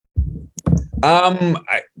 right?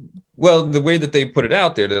 Well, the way that they put it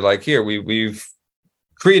out there, they're like, here, we've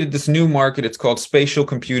created this new market. It's called spatial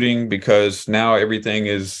computing, because now everything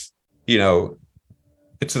is,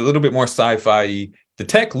 it's a little bit more sci-fi. The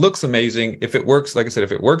tech looks amazing. If it works, like I said,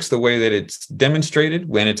 if it works the way that it's demonstrated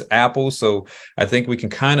when it's Apple. So I think we can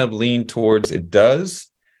kind of lean towards it does.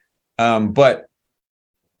 But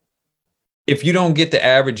if you don't get the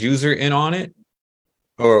average user in on it,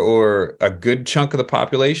 or a good chunk of the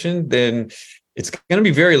population, then it's going to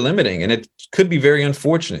be very limiting, and it could be very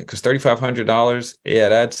unfortunate because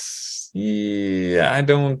 $3,500, I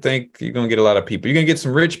don't think you're going to get a lot of people. You're going to get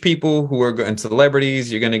some rich people who are and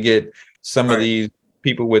celebrities. You're going to get some of these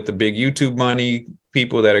people with the big YouTube money,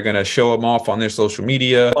 people that are going to show them off on their social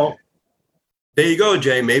media. Well, there you go,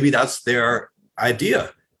 Jay. Maybe that's their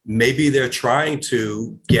idea. Maybe they're trying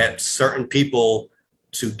to get certain people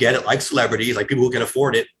to get it, like celebrities, like people who can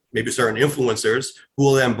afford it, maybe certain influencers who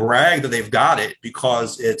will then brag that they've got it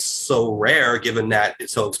because it's so rare, given that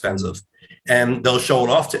it's so expensive. And they'll show it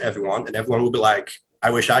off to everyone, and everyone will be like, I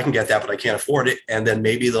wish I can get that, but I can't afford it. And then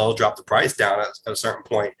maybe they'll drop the price down at a certain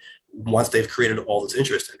point once they've created all this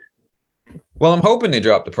interest in it. Well, I'm hoping they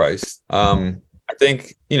drop the price. I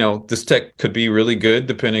think, this tech could be really good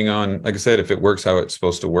depending on, like I said, if it works how it's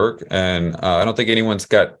supposed to work. And I don't think anyone's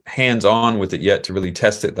got hands-on with it yet to really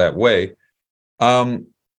test it that way.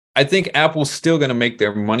 I think Apple's still going to make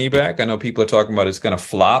their money back. I know people are talking about it's going to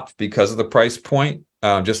flop because of the price point,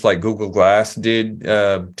 just like Google Glass did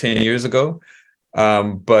 10 years ago.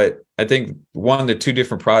 But I think, one, they're two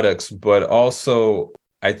different products, but also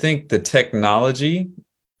I think the technology,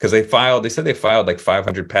 because they said they filed like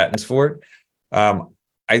 500 patents for it.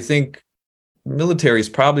 I think military is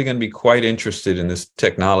probably going to be quite interested in this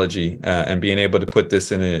technology and being able to put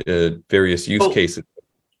this in various use cases.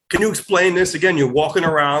 Can you explain this again? You're walking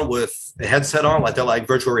around with a headset on, like they're like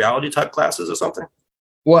virtual reality type classes or something?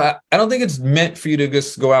 Well, I don't think it's meant for you to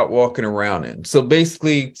just go out walking around in. So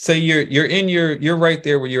basically, say you're right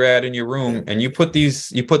there where you're at in your room, and you put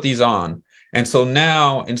these on. And so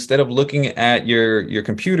now, instead of looking at your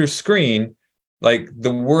computer screen, like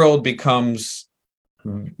the world becomes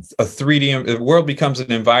a 3D, the world becomes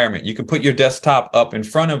an environment. You can put your desktop up in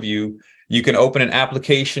front of you. You can open an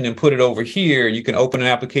application and put it over here. You can open an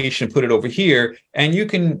application and put it over here, and you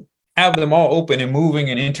can have them all open and moving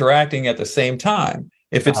and interacting at the same time.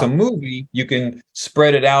 If it's a movie, you can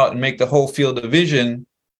spread it out and make the whole field of vision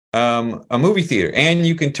a movie theater. And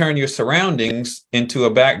you can turn your surroundings into a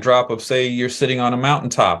backdrop of, say, you're sitting on a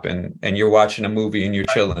mountaintop and you're watching a movie and you're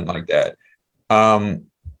chilling like that.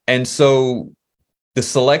 And so the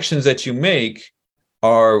selections that you make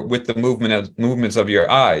are with the movements of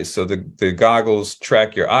your eyes. So the goggles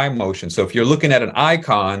track your eye motion. So if you're looking at an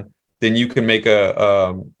icon, then you can make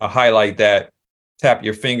a highlight that, tap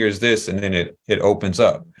your fingers this, and then it opens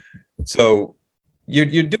up. So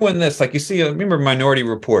you're doing this, like you see, remember Minority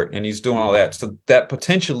Report, and he's doing all that. So that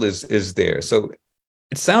potential is there. So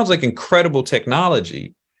it sounds like incredible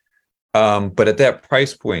technology, but at that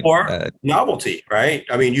price point, or novelty, right?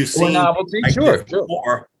 I mean, you've seen novelty, sure.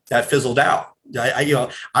 Before that fizzled out.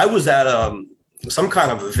 I was at some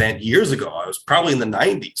kind of event years ago. I was probably in the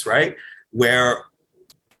 90s, right, where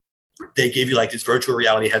they gave you like these virtual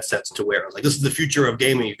reality headsets to wear. Like, this is the future of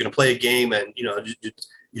gaming. You're going to play a game, and you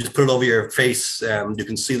just put it over your face, and you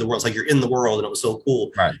can see the world. It's like you're in the world, and it was so cool.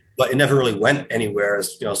 Right. But it never really went anywhere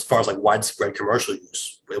as far as like widespread commercial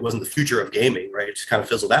use. It wasn't the future of gaming, right? It just kind of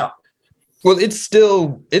fizzled out. Well, it's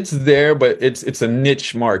there, but it's a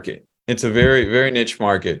niche market. It's a very, very niche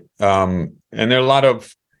market. And there are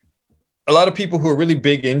a lot of people who are really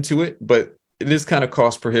big into it, but it is kind of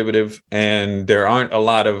cost prohibitive, and there aren't a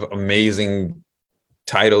lot of amazing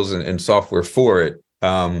titles and software for it.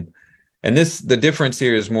 And the difference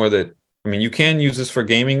here is more that, I mean, you can use this for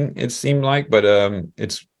gaming, it seemed like, but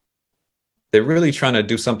they're really trying to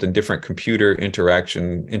do something different, computer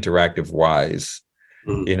interactive wise.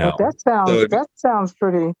 That sounds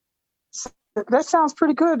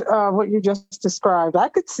pretty good. What you just described, I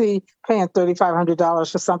could see paying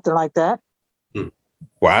 $3,500 for something like that.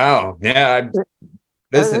 Wow. Yeah.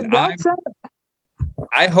 Listen,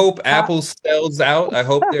 I hope Apple sells out. I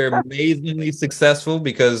hope they're amazingly successful,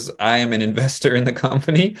 because I am an investor in the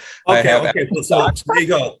company. Okay. So there you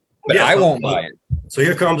go. But I won't buy it. So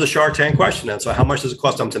here comes the Shark Tank question then. So how much does it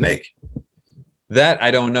cost them to make? That I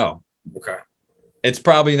don't know. Okay. It's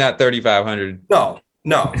probably not $3,500. No.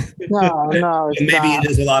 No. And maybe it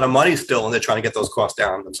is a lot of money still, and they're trying to get those costs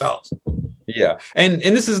down themselves. Yeah. And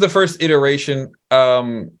this is the first iteration.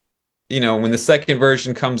 When the second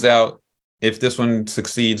version comes out, if this one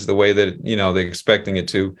succeeds the way that, they're expecting it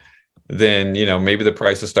to, then, maybe the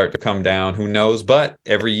prices start to come down. Who knows? But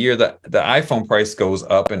every year the iPhone price goes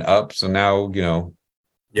up and up. So now, who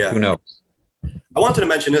knows? I wanted to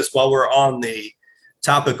mention this while we're on the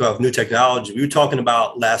topic of new technology. We were talking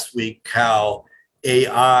about last week how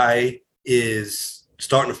AI is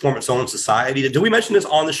starting to form its own society. Did we mention this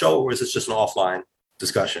on the show, or is this just an offline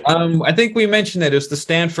discussion? I think we mentioned that it's the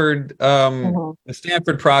Stanford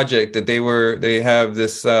project that they have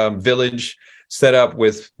this village. set up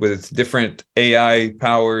with different AI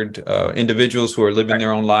powered individuals who are living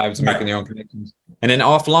their own lives and making their own connections. And then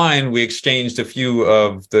offline, we exchanged a few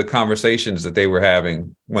of the conversations that they were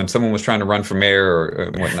having when someone was trying to run for mayor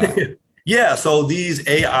or whatnot. Yeah. So these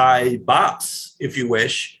AI bots, if you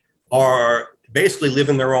wish, are basically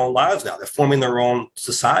living their own lives now. They're forming their own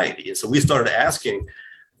society. And so we started asking,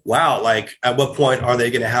 wow, like at what point are they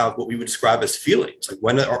going to have what we would describe as feelings? Like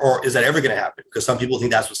when, or is that ever going to happen? Because some people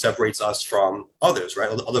think that's what separates us from others, right?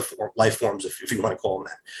 Other life forms, if you want to call them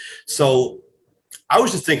that. So I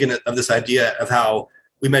was just thinking of this idea of how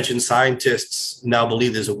we mentioned scientists now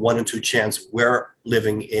believe there's a 1 in 2 chance we're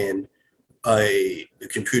living in a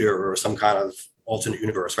computer or some kind of alternate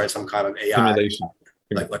universe, right? Some kind of AI. Simulation.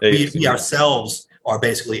 Like we ourselves are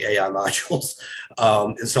basically AI modules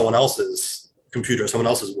in someone else's computer, someone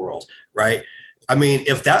else's world, right? I mean,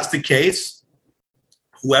 if that's the case,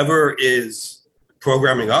 whoever is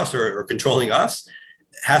programming us or controlling us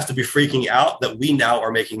has to be freaking out that we now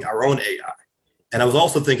are making our own AI. And I was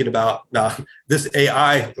also thinking about now this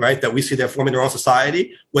AI, right, that we see they're forming their own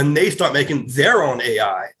society. When they start making their own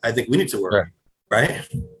AI, I think we need to worry, right?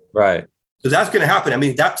 Right. So that's going to happen. I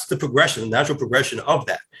mean, that's the progression, the natural progression of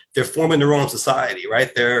that. They're forming their own society,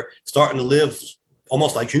 right? They're starting to live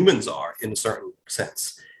almost like humans are in a certain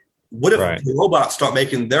sense. What if the robots start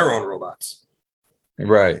making their own robots?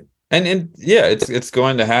 Right. And yeah, it's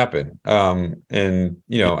going to happen. And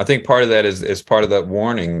you know, I think part of that is part of that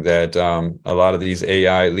warning that a lot of these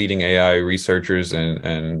leading AI researchers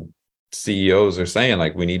and CEOs are saying,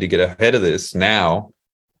 like, we need to get ahead of this now,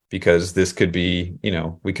 because this could be, you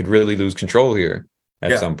know, we could really lose control here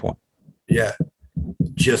at some point. Yeah.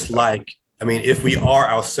 Just like, I mean, if we are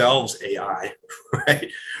ourselves AI,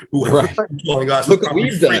 right? Whoever's controlling us, look what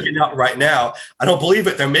we've freaking out right now. I don't believe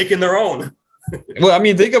it. They're making their own. Well, I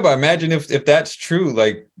mean, imagine if that's true,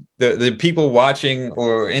 like the people watching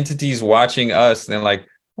or entities watching us, and like,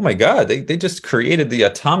 oh my God, they just created the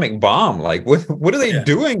atomic bomb. Like, what are they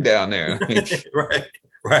doing down there?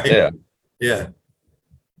 Right. Yeah.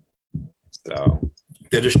 So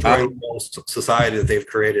they're destroying the whole society that they've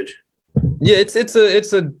created. Yeah,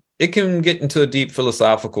 it can get into a deep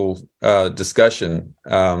philosophical discussion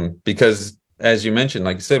because, as you mentioned,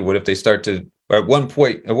 like you said, what if they start to, at what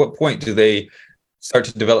point do they start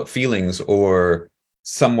to develop feelings or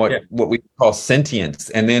somewhat what we call sentience?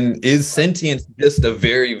 And then is sentience just a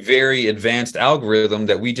very, very advanced algorithm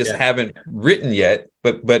that we just haven't written yet,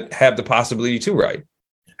 but have the possibility to write?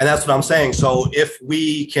 And that's what I'm saying. So if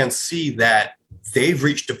we can see that they've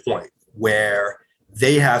reached a point where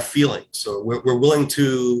they have feelings, so we're willing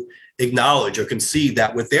to acknowledge or concede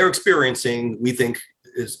that what they're experiencing, we think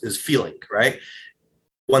is feeling, right?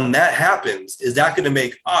 When that happens, is that going to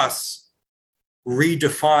make us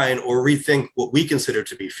redefine or rethink what we consider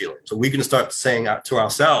to be feeling? So we can start saying to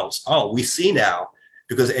ourselves, oh, we see now,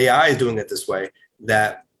 because AI is doing it this way,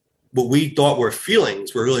 that what we thought were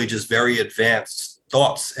feelings were really just very advanced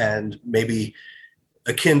thoughts and maybe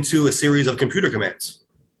akin to a series of computer commands.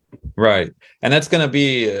 Right. And that's going to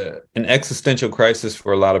be an existential crisis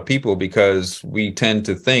for a lot of people, because we tend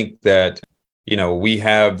to think that, you know, we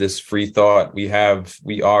have this free thought, we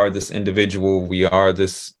are this individual, we are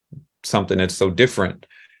this something that's so different.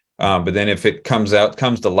 But then if it comes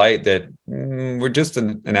to light that we're just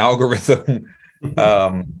an algorithm,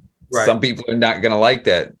 some people are not going to like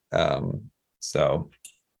that.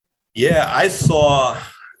 Yeah, I saw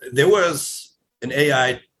there was an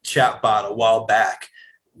AI chatbot a while back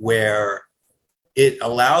where it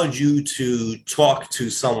allowed you to talk to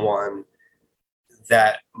someone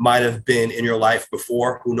that might have been in your life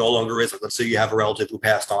before, who no longer is. Like, let's say you have a relative who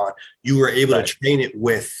passed on. You were able to train it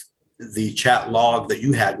with the chat log that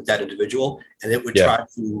you had with that individual, and it would try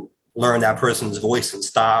to learn that person's voice and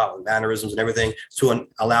style and mannerisms and everything to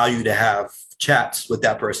allow you to have chats with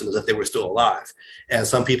that person as if they were still alive. And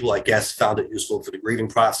some people, I guess, found it useful for the grieving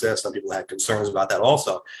process. Some people had concerns about that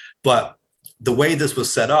also. But the way this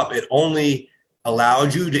was set up, it only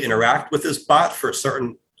allowed you to interact with this bot for a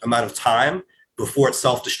certain amount of time before it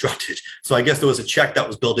self-destructed. So I guess there was a check that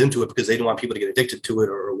was built into it because they didn't want people to get addicted to it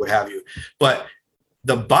or what have you. But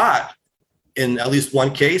the bot, in at least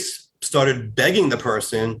one case, started begging the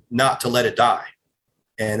person not to let it die.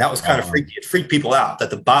 And that was kind of freaky. It freaked people out that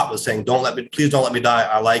the bot was saying, please don't let me die.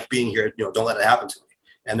 I like being here. You know, don't let it happen to me.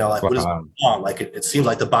 And they're like, what is going on? Like, it seems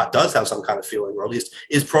like the bot does have some kind of feeling, or at least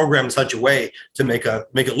is programmed in such a way to make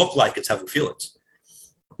it look like it's having feelings.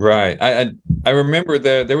 Right. I remember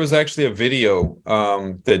that there was actually a video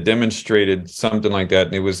that demonstrated something like that.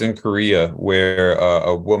 And it was in Korea, where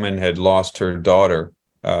a woman had lost her daughter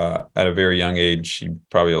at a very young age. She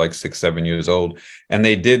probably like 6, 7 years old. And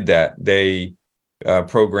they did that. They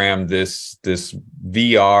programmed this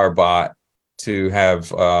VR bot to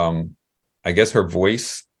have, I guess, her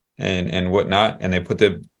voice and whatnot, and they put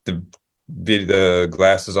the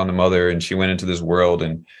glasses on the mother, and she went into this world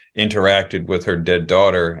and interacted with her dead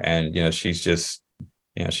daughter, and she's just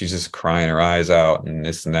crying her eyes out and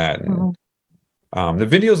this and that, and the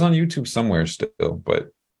video's on YouTube somewhere still,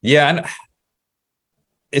 but yeah, and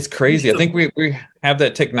it's crazy. I think we have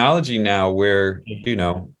that technology now where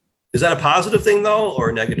is that a positive thing though, or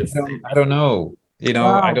a negative thing? I don't know.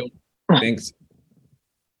 Wow. I don't think so.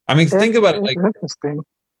 I mean, think about it. Like, interesting.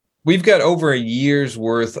 We've got over a year's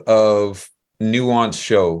worth of nuanced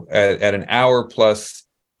show at an hour plus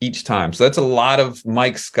each time. So that's a lot of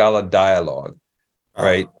Mike Scala dialogue,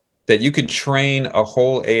 right? That you could train a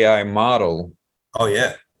whole AI model. Oh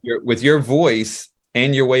yeah. With your voice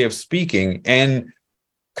and your way of speaking and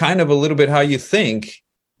kind of a little bit how you think.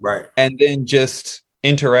 Right. And then just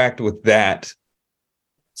interact with that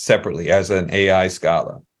separately as an AI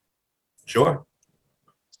scholar. Sure.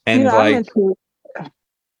 And go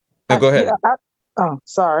ahead.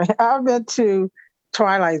 Sorry. I've been to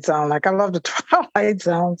Twilight Zone. Like, I love the Twilight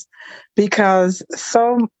Zones because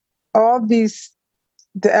all the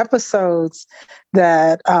episodes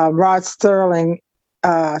that Rod Sterling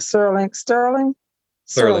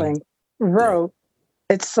wrote,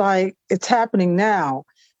 it's like it's happening now.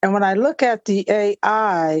 And when I look at the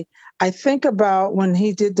AI, I think about when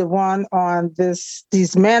he did the one on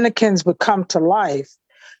these mannequins would come to life,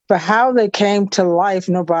 but how they came to life,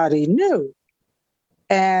 nobody knew.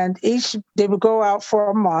 And they would go out for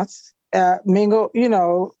a month, mingle,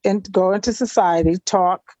 and go into society,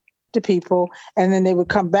 talk to people, and then they would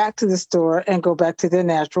come back to the store and go back to their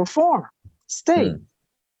natural form state.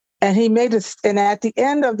 And he made it, and at the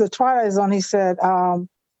end of the Twilight Zone, he said,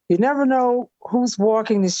 you never know who's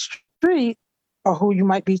walking the street or who you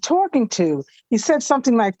might be talking to. He said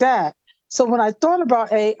something like that. So when I thought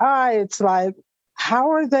about AI, it's like,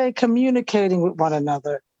 how are they communicating with one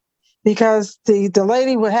another? Because the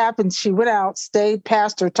lady, what happened, she went out, stayed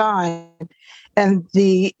past her time, and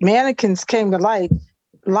the mannequins came to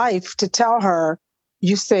life to tell her,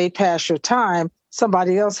 you stayed past your time,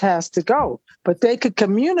 somebody else has to go. But they could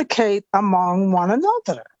communicate among one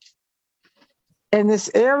another. In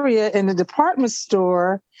this area in the department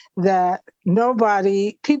store that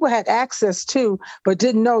people had access to, but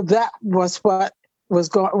didn't know that was what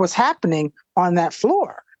was happening on that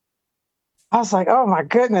floor. I was like, oh my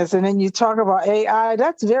goodness. And then you talk about AI,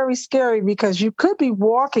 that's very scary because you could be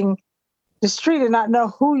walking the street and not know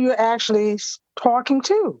who you're actually talking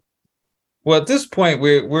to. Well, at this point,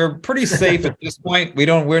 we're pretty safe. At this point,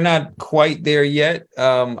 we're not quite there yet.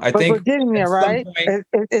 I think we're getting there, right?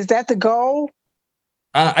 Is that the goal?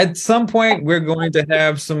 At some point, we're going to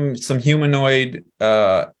have some humanoid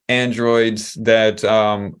androids that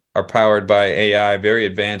are powered by AI, very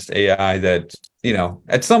advanced AI. That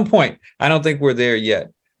at some point, I don't think we're there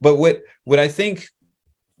yet. But what I think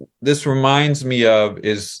this reminds me of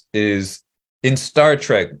is in Star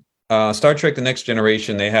Trek. Star Trek: The Next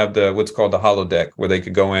Generation, they have what's called the holodeck, where they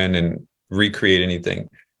could go in and recreate anything.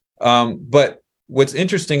 But what's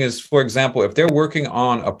interesting is, for example, if they're working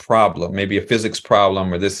on a problem, maybe a physics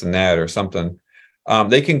problem or this and that or something,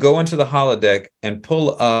 they can go into the holodeck and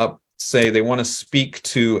pull up, say they want to speak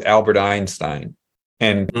to Albert Einstein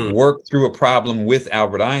and work through a problem with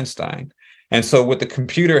Albert Einstein. And so what the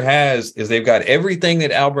computer has is they've got everything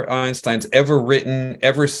that Albert Einstein's ever written,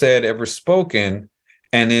 ever said, ever spoken.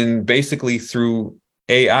 And then basically through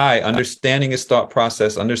AI, understanding his thought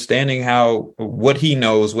process, understanding what he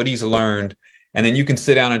knows, what he's learned, and then you can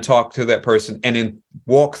sit down and talk to that person and then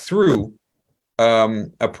walk through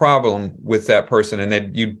a problem with that person, and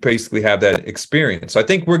then you basically have that experience. So I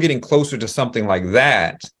think we're getting closer to something like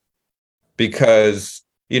that because,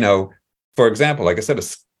 for example, like I said, a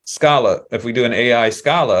Scala, if we do an AI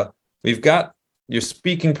Scala, we've got your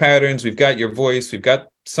speaking patterns, we've got your voice, we've got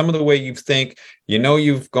some of the way you think,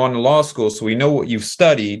 you've gone to law school, so we know what you've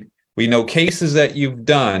studied, we know cases that you've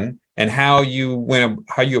done and how you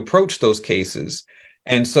approach those cases.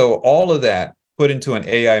 And so all of that put into an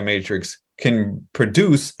AI matrix can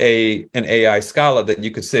produce an AI Scala that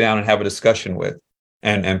you could sit down and have a discussion with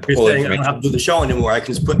and pull information. I don't have to do the show anymore. I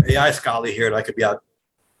can just put AI Scala here and I could be out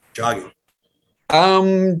jogging.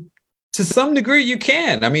 To some degree, you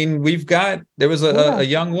can. I mean, there was a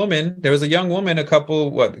young woman. There was a young woman.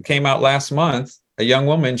 Came out last month. A young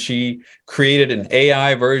woman. She created an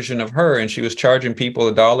AI version of her, and she was charging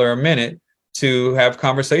people $1 a minute to have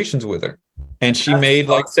conversations with her. And she made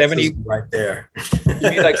like right there. She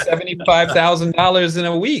made like $75,000 in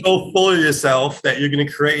a week. So full of yourself that you're going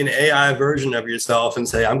to create an AI version of yourself and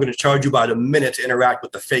say, I'm going to charge you about a minute to interact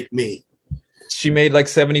with the fake me. She made like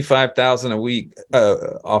 $75,000 a week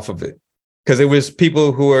off of it. Because it was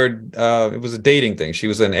people who are, it was a dating thing. She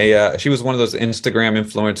was she was one of those Instagram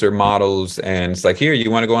influencer models, and it's like, here, you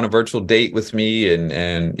want to go on a virtual date with me?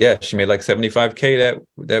 And yeah, she made like $75K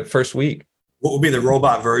that first week. What would be the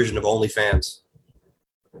robot version of OnlyFans?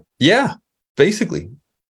 Yeah, basically.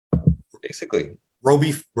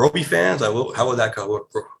 Roby fans? How would that go?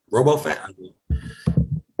 Robo fan?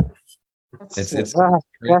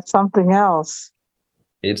 That's something else.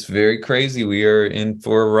 It's very crazy. We are in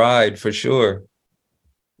for a ride for sure.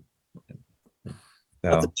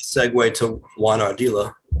 That's a segue to Juan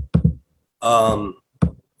Ardila. Although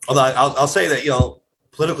I'll say that,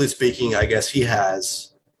 politically speaking, I guess he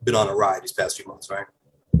has been on a ride these past few months, right?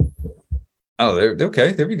 Oh,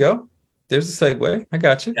 okay. There we go. There's a segue. I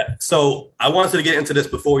got you. Yeah. So I wanted to get into this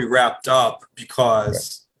before we wrapped up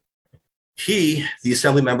because the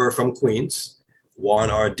assembly member from Queens, Juan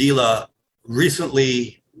Ardila,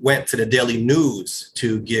 recently went to the Daily News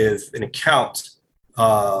to give an account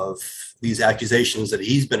of these accusations that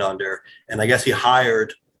he's been under. And I guess he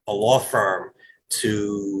hired a law firm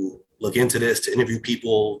to look into this, to interview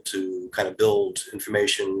people, to kind of build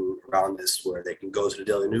information around this where they can go to the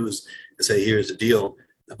Daily News and say, here's the deal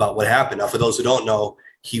about what happened. Now, for those who don't know,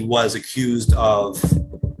 he was accused of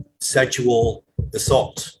sexual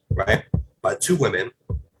assault, right, by two women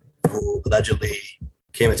who allegedly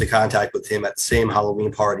came into contact with him at the same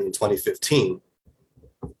Halloween party in 2015.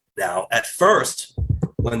 Now, at first,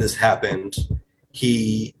 when this happened,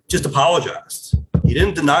 he just apologized. He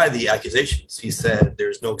didn't deny the accusations. He said,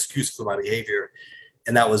 there's no excuse for my behavior.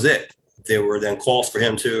 And that was it. There were then calls for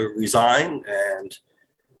him to resign. And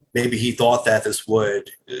maybe he thought that this would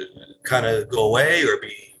kind of go away or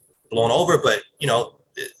be blown over. But,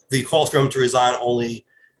 the calls for him to resign only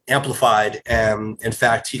amplified. And in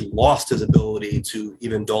fact, he lost his ability to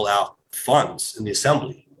even dole out funds in the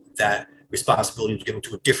assembly. That responsibility was given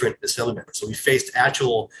to a different assembly member. So he faced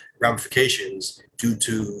actual ramifications due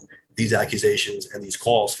to these accusations and these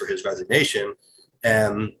calls for his resignation.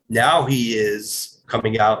 And now he is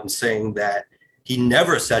coming out and saying that he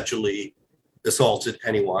never sexually assaulted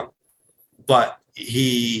anyone, but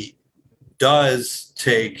he does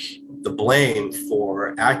take the blame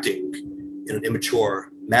for acting in an immature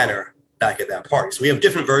manner back at that party. So we have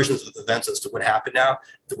different versions of events as to what happened now.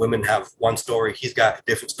 The women have one story. He's got a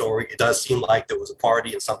different story. It does seem like there was a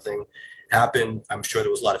party and something happened. I'm sure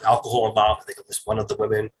there was a lot of alcohol involved. I think at least one of the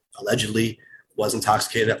women allegedly was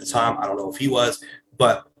intoxicated at the time. I don't know if he was,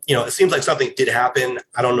 but it seems like something did happen.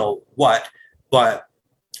 I don't know what, but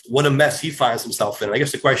what a mess he finds himself in. I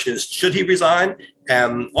guess the question is, should he resign?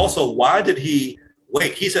 And also, why did he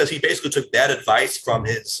wait? He says he basically took bad advice from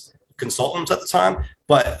his consultants at the time.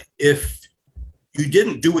 But if you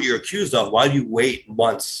didn't do what you're accused of, why do you wait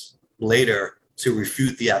months later to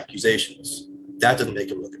refute the accusations? That doesn't make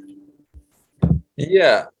him look good.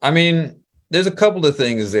 Yeah, I mean, there's a couple of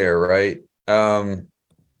things there, right?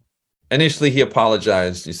 Initially, he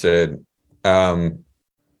apologized. He said, what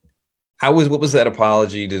was that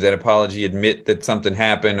apology? Did that apology admit that something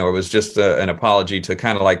happened, or was just an apology to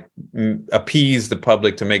kind of like appease the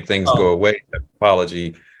public to make things go away?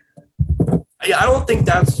 Apology. Yeah, I don't think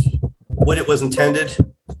that's what it was intended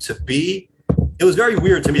to be. It was very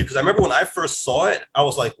weird to me because I remember when I first saw it, I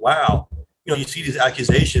was like, wow, you see these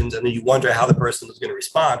accusations and then you wonder how the person is going to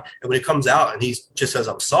respond. And when it comes out and he just says,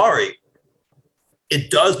 I'm sorry,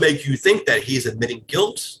 it does make you think that he's admitting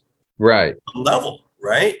guilt. Right. Level,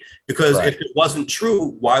 right? Because if it wasn't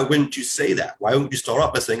true, why wouldn't you say that? Why wouldn't you start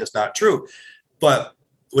off by saying it's not true? But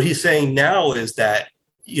what he's saying now is that,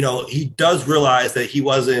 he does realize that he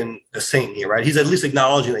wasn't a saint here, right? He's at least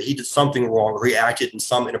acknowledging that he did something wrong or he acted in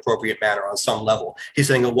some inappropriate manner on some level. He's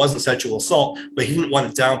saying it wasn't sexual assault, but he didn't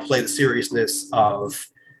want to downplay the seriousness of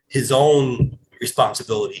his own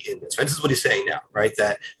responsibility in this, right? This is what he's saying now, right?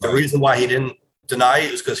 That the reason why he didn't deny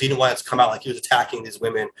it was because he didn't want it to come out like he was attacking these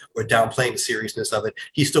women or downplaying the seriousness of it.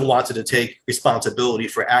 He still wanted to take responsibility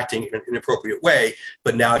for acting in an inappropriate way,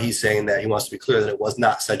 but now he's saying that he wants to be clear that it was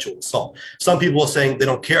not sexual assault. Some people are saying they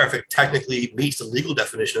don't care if it technically meets the legal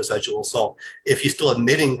definition of sexual assault. If he's still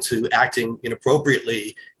admitting to acting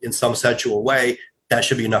inappropriately in some sexual way, that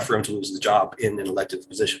should be enough for him to lose his job in an elected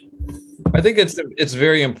position. I think it's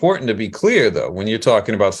very important to be clear, though, when you're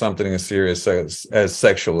talking about something as serious as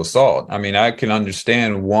sexual assault. I mean, I can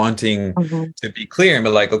understand wanting to be clear and be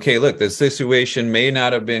like, okay, look, the situation may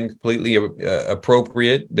not have been completely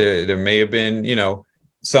appropriate. There may have been,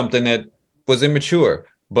 something that was immature,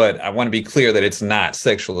 but I want to be clear that it's not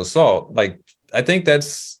sexual assault. Like, I think I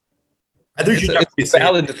think it's a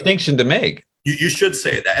valid distinction to make. You should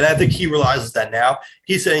say that. And I think he realizes that now.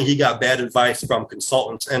 He's saying he got bad advice from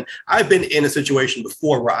consultants. And I've been in a situation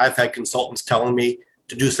before where I've had consultants telling me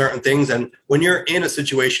to do certain things. And when you're in a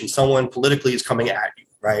situation, someone politically is coming at you,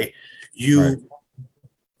 right? You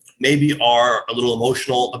maybe are a little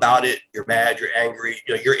emotional about it. You're mad, you're angry,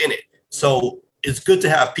 you're in it. So it's good to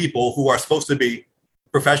have people who are supposed to be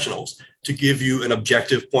professionals to give you an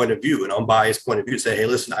objective point of view, an unbiased point of view, to say, hey,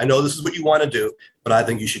 listen, I know this is what you want to do, but I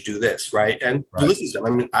think you should do this, right? And to listen to them. I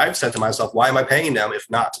mean, I've said to myself, why am I paying them if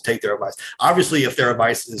not to take their advice? Obviously, if their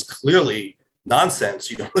advice is clearly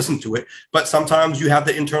nonsense, you don't listen to it. But sometimes you have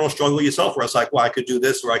the internal struggle yourself where it's like, well, I could do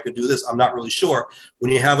this or I could do this. I'm not really sure.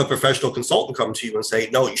 When you have a professional consultant come to you and say,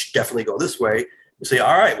 no, you should definitely go this way, you say,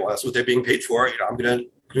 all right, well, that's what they're being paid for. I'm going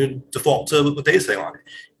to default to what they say on it.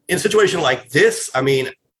 In a situation like this, I mean,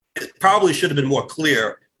 it probably should have been more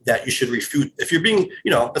clear that you should refute. If you're being,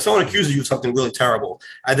 if someone accuses you of something really terrible,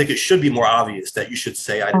 I think it should be more obvious that you should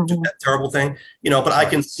say, I didn't do that terrible thing, but I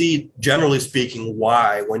can see, generally speaking,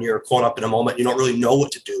 why when you're caught up in a moment, you don't really know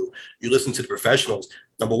what to do. You listen to the professionals,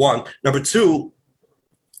 number one. Number two,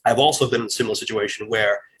 I've also been in a similar situation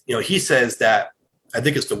where, he says that, I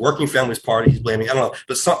think it's the Working Families Party he's blaming, I don't know,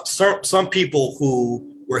 but some people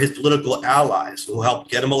who were his political allies who helped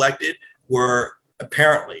get him elected were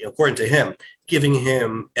apparently, according to him, giving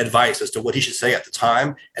him advice as to what he should say at the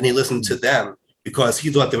time. And he listened to them because he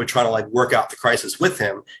thought they were trying to work out the crisis with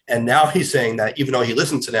him. And now he's saying that even though he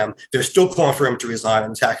listened to them, they're still calling for him to resign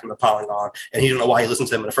and attacking him and piling on. And he didn't know why he listened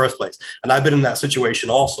to them in the first place. And I've been in that situation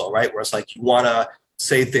also, right? Where it's like, you want to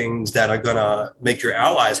say things that are going to make your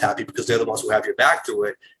allies happy because they're the ones who have your back through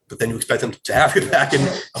it. But then you expect them to have your back. And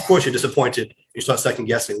of course you're disappointed. You start second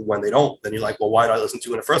guessing when they don't. Then you're like, well, why did I listen to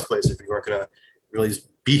you in the first place if you weren't going to really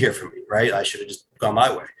be here for me, right? I should have just gone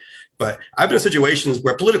my way. But I've been in situations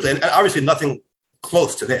where politically, and obviously nothing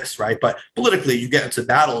close to this, right? But politically, you get into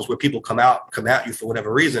battles where people come at you for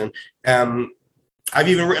whatever reason. I've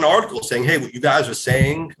even written articles saying, hey, what you guys are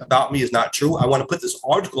saying about me is not true. I want to put this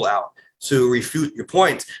article out to refute your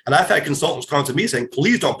points. And I've had consultants come to me saying,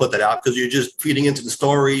 please don't put that out because you're just feeding into the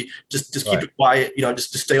story. Just keep it quiet,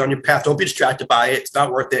 just stay on your path. Don't be distracted by it. It's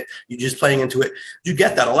not worth it. You're just playing into it. You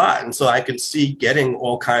get that a lot. And so I can see getting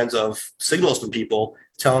all kinds of signals from people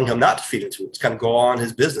telling him not to feed into it, to kind of go on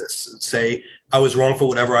his business and say, I was wrong for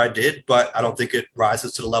whatever I did, but I don't think it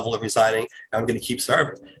rises to the level of resigning. I'm going to keep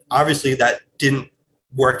serving. Obviously, that didn't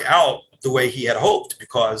work out the way he had hoped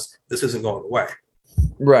because this isn't going away.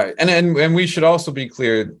 Right. And we should also be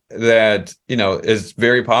clear that, it's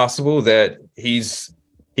very possible that he's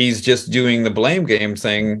just doing the blame game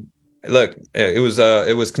saying, look,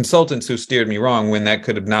 it was consultants who steered me wrong when that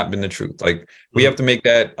could have not been the truth. Like, we have to make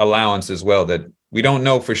that allowance as well, that we don't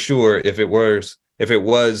know for sure if it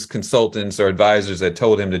was consultants or advisors that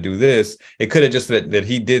told him to do this. It could have just that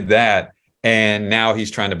he did that and now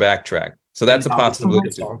he's trying to backtrack. So that's a possibility.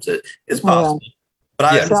 It's possible.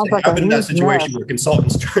 But I've been in that situation where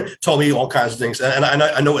consultants told me all kinds of things. And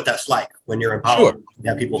I know what that's like when you're in power. You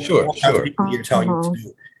have people, all kinds of people here telling you what to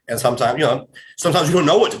do. And sometimes you don't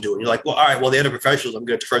know what to do. And you're like, well, all right, well, they're the professionals. I'm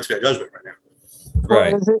going to defer to their judgment right now.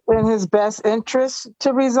 Right. Is it in his best interest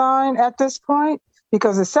to resign at this point?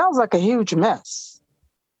 Because it sounds like a huge mess.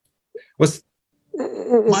 It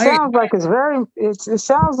sounds like it's very. It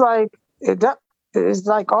sounds like it's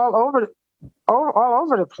like all over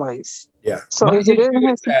the place. Yeah. So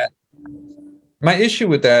my issue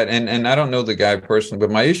with that, and I don't know the guy personally,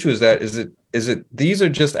 but my issue is that is it these are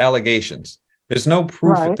just allegations. There's no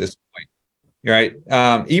proof at this point. Right.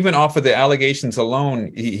 Even off of the allegations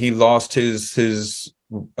alone, he lost his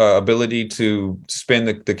ability to spend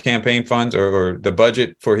the campaign funds or the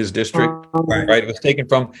budget for his district. Right. It was taken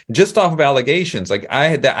from just off of allegations. Like I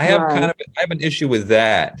have an issue with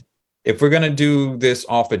that. If we're going to do this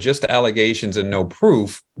off of just allegations and no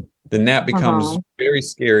proof, then that becomes very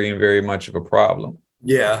scary and very much of a problem.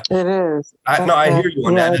 Yeah, it is. I hear you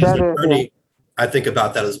on that. As an attorney, I think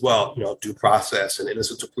about that as well. Due process and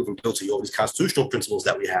innocence until proven guilty, all these constitutional principles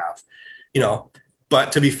that we have.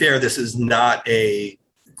 But to be fair, this is not a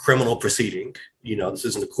criminal proceeding. This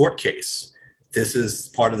isn't a court case. This is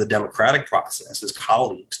part of the democratic process. His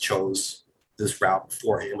colleagues chose this route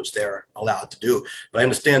beforehand, which they're allowed to do. But I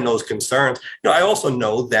understand those concerns. I also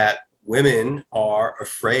know that women are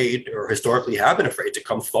afraid, or historically have been afraid, to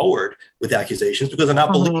come forward with accusations because they're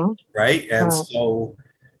not believed, right? And so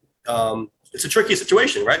it's a tricky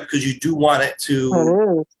situation, right? Because you do want it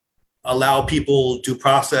to allow people due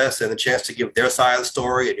process and a chance to give their side of the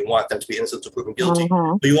story, and you want them to be innocent until proven guilty.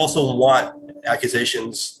 Mhm. But you also want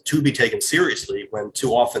accusations to be taken seriously when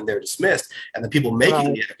too often they're dismissed, and the people making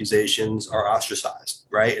Right. the accusations are ostracized,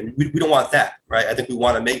 right? And we don't want that, right? I think we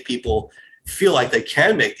want to make people feel like they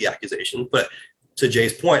can make the accusation. But to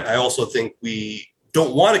Jay's point, I also think we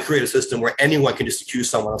don't want to create a system where anyone can just accuse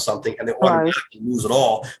someone of something and they Right. automatically lose it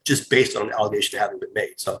all just based on an allegation having been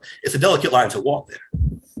made. So it's a delicate line to walk there.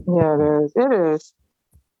 Yeah, it is. It is.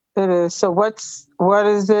 It is. So what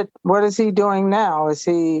is it? What is he doing now?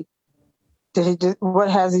 What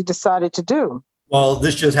has he decided to do? Well,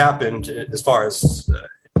 this just happened as far as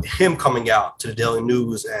him coming out to the Daily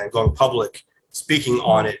News and going public, speaking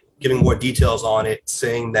on it, giving more details on it,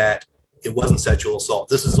 saying that it wasn't sexual assault.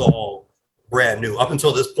 This is all brand new. Up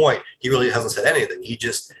until this point, he really hasn't said anything. He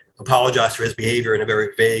just apologized for his behavior in a very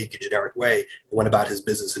vague, generic way and went about his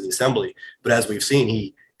business in the assembly. But as we've seen,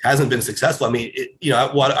 he hasn't been successful. I mean,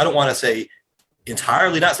 I don't want to say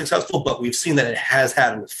entirely not successful, but we've seen that it has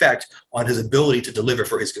had an effect on his ability to deliver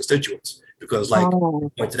for his constituents. Because, like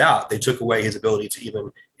Oh, pointed out, they took away his ability to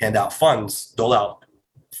even hand out funds, dole out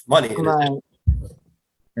money. In his right.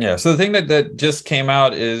 Yeah. So the thing that just came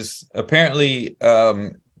out is apparently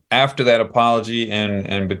after that apology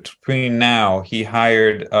and between now, he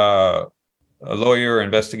hired a lawyer or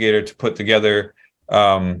investigator to put together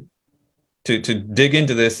to dig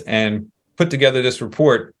into this and put together this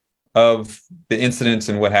report of the incidents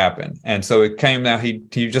and what happened. And so it came out, he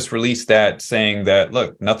just released that saying that,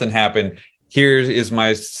 look, nothing happened. Here is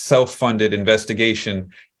my self-funded investigation.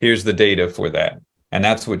 Here's the data for that. And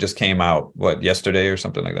that's what just came out, yesterday or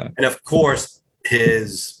something like that. And of course,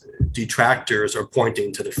 his detractors are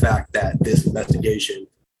pointing to the fact that this investigation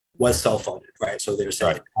was self-funded, right? So they're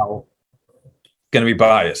saying how going to be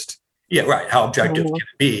biased. Yeah, right. How objective can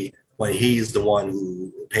it be when he's the one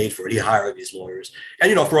who paid for it? He hired these lawyers.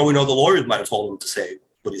 And, for all we know, the lawyers might have told him to say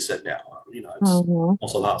what he said now. It's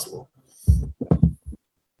also possible.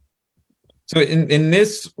 So in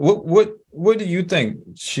this, what do you think,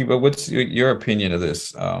 Shiva? What's your opinion of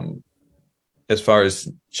this? As far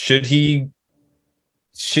as should he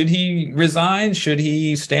resign? Should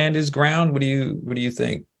he stand his ground? What do you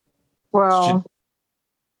think? Well,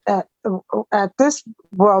 that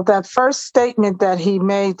first statement that he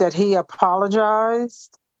made, that he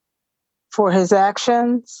apologized for his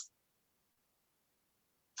actions,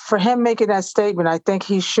 for him making that statement, I think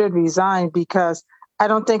he should resign, because I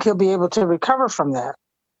don't think he'll be able to recover from that.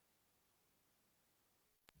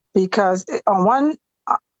 Because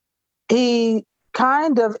he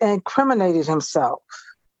kind of incriminated himself.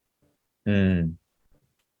 I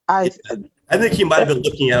think he might have been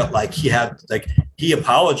looking at it like he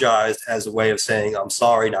apologized as a way of saying, I'm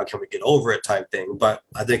sorry, now can we get over it type thing. But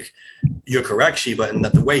I think you're correct, Sheba, and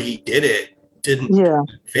that the way he did it didn't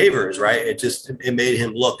favors, right? It made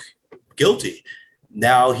him look guilty.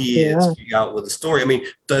 Now he is speaking out with a story. I mean,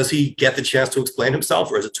 does he get the chance to explain himself,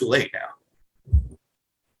 or is it too late now?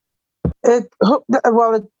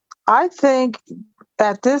 I think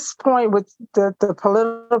at this point with the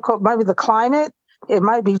political, maybe the climate, it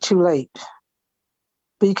might be too late.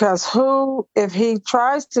 Because if he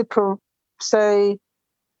tries to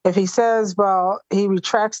if he says, well, he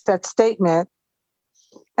retracts that statement,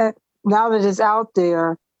 and now that it's out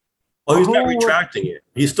there. Well, he's not retracting it.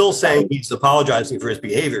 He's still saying he's apologizing for his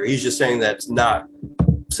behavior. He's just saying that it's not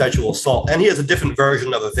sexual assault. And he has a different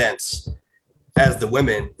version of events as the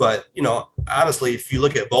women. But, honestly, if you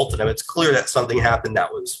look at both of them, it's clear that something happened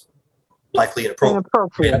that was likely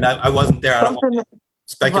inappropriate. And I wasn't there. I don't want to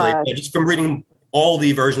speculate. But just from reading all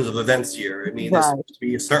the versions of events here, I mean, there seems to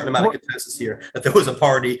be a certain amount of consensus here that there was a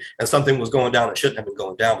party and something was going down that shouldn't have been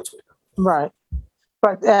going down between them. Right.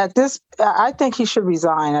 But I think he should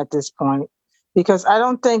resign at this point, because I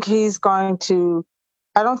don't think this is going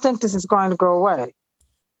to go away.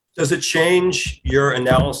 Does it change your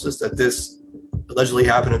analysis that this allegedly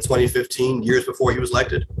happened in 2015, years before he was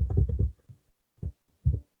elected?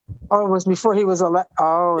 Oh, it was before he was elected.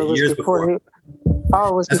 Oh, it was years before. It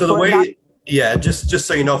was before. So the way, just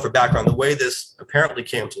so you know, for background, the way this apparently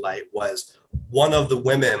came to light was one of the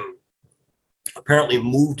women apparently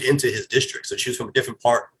moved into his district. So she was from a different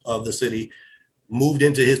part of the city, moved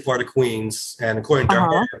into his part of Queens, and according to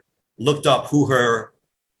her, looked up who her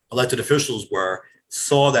elected officials were,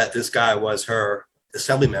 saw that this guy was her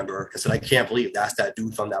assembly member, and said, I can't believe that's that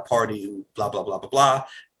dude from that party who blah, blah, blah, blah, blah.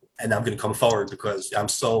 And I'm going to come forward because I'm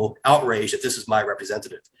so outraged that this is my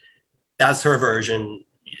representative. That's her version.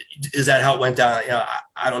 Is that how it went down?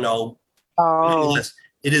 I don't know.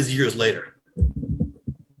 It is years later.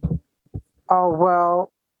 Oh,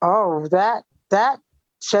 well, that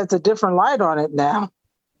sheds a different light on it now.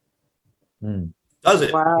 Does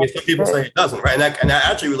it? Wow. I mean, some people say it doesn't, right? And that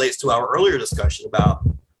actually relates to our earlier discussion about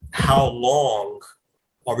how long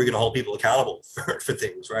are we going to hold people accountable for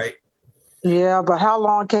things, right? Yeah, but how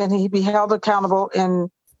long can he be held accountable in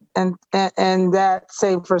that,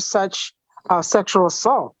 say, for such sexual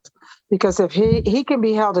assault? Because if he can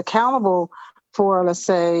be held accountable for, let's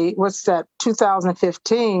say, what's that,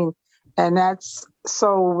 2015, and that's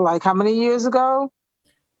so like how many years ago?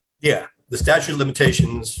 Yeah, the statute of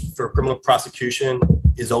limitations for criminal prosecution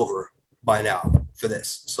is over by now for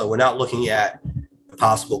this. So we're not looking at a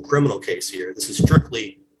possible criminal case here. This is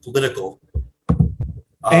strictly political.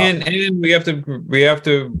 And we have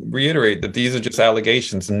to reiterate that these are just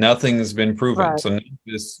allegations. Nothing's been proven. Right. So none of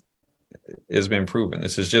this has been proven.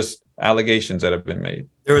 This is just allegations that have been made.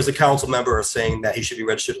 There is a council member saying that he should be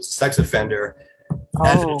registered as a sex offender.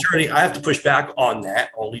 As an attorney, I have to push back on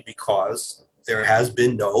that only because there has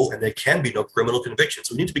been no, and there can be no criminal conviction.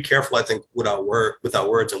 So we need to be careful, I think, with our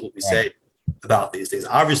words and what we say about these things.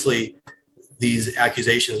 Obviously, these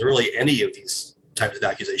accusations, really any of these types of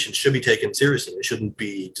accusations, should be taken seriously. They shouldn't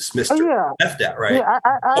be dismissed or left at, right? Yeah,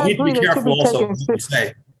 I we need to agree. be careful also what we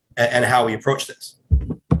say and how we approach this.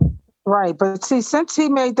 Right, but see, since he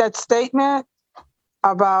made that statement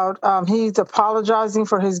about he's apologizing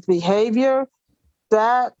for his behavior,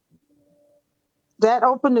 that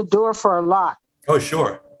opened the door for a lot. Oh,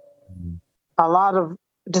 sure. A lot of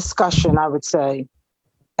discussion, I would say.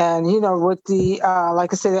 And, with the,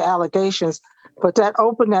 like I say, the allegations, but that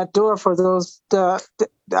opened that door for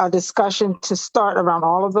the discussion to start around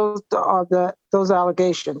all of those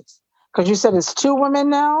allegations. Because you said it's 2 women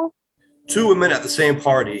now? 2 women at the same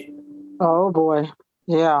party. Oh, boy.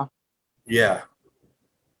 Yeah. Yeah.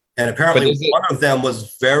 And apparently one of them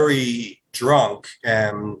was very drunk,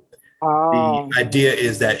 and the idea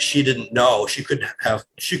is that she didn't know, she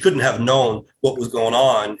couldn't have known what was going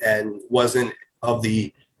on and wasn't of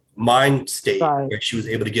the mind state where she was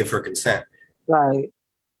able to give her consent. Right.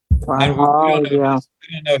 Wow. And we don't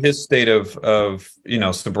know his state of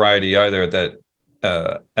sobriety either at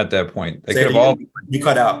that point. They could have all you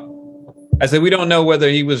cut out. I said we don't know whether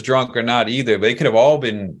he was drunk or not either, but they could have all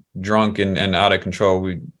been drunk and out of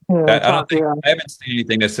control. I haven't seen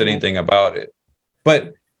anything that said anything about it.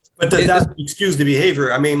 But does that excuse the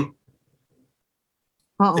behavior? I mean,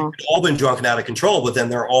 they've all been drunk and out of control, but then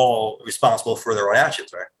they're all responsible for their own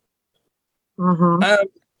actions, right? Mm-hmm.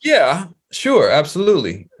 Yeah, sure,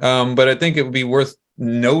 absolutely. But I think it would be worth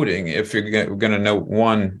noting, if you're going to note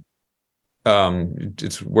one,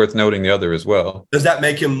 it's worth noting the other as well. Does that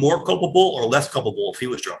make him more culpable or less culpable if he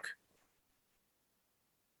was drunk?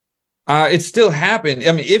 It still happened.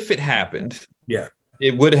 I mean, if it happened,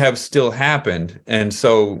 it would have still happened. And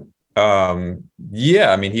so,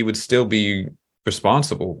 he would still be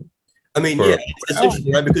responsible. I mean, it's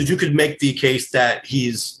interesting, right? Because you could make the case that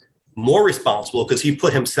he's more responsible because he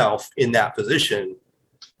put himself in that position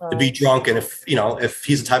to be drunk. And if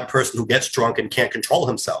he's the type of person who gets drunk and can't control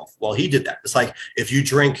himself, well, he did that. It's like if you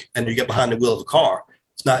drink and you get behind the wheel of a car,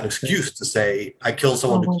 it's not an excuse to say, I killed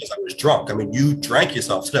someone because I was drunk. I mean, you drank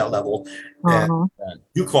yourself to that level and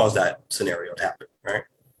you caused that scenario to happen, right?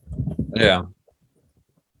 Yeah.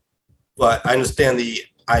 But I understand the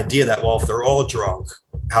idea that, well, if they're all drunk,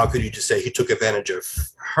 how could you just say he took advantage of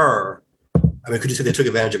her? I mean, could you say they took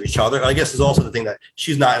advantage of each other? I guess there's also the thing that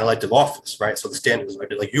she's not in elective office, right? So the standards,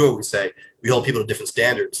 like you always say, we hold people to different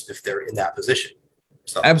standards if they're in that position.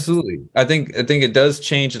 So. Absolutely. I think it does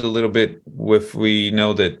change it a little bit if we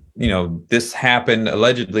know that, this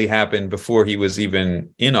allegedly happened before he was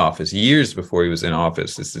even in office, years before he was in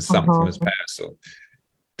office. This is something from his past. So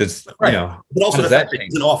this, but also the fact that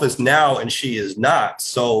he's in office now and she is not.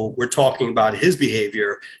 So we're talking about his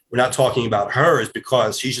behavior. We're not talking about hers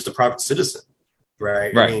because she's just a private citizen,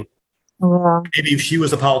 right? I mean, maybe if she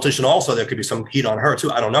was a politician also, there could be some heat on her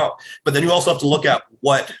too. I don't know. But then you also have to look at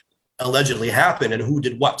what allegedly happened and who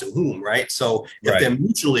did what to whom, right? So if they're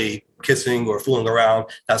mutually kissing or fooling around,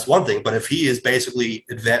 that's one thing. But if he is basically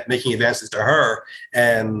making advances to her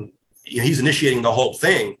and he's initiating the whole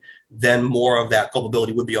thing, then more of that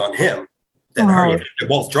culpability would be on him than her. They're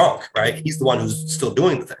both drunk, right? He's the one who's still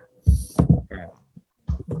doing the thing.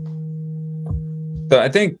 So I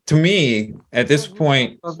think, to me, at this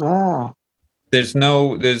point, there's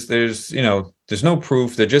no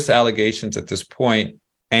proof. They're just allegations at this point.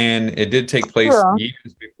 And it did take place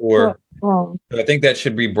years before. So I think that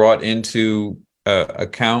should be brought into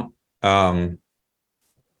account.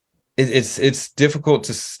 It's difficult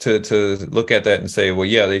to look at that and say, well,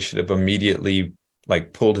 yeah, they should have immediately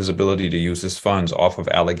pulled his ability to use his funds off of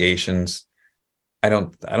allegations. I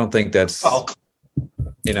don't think that's. Well,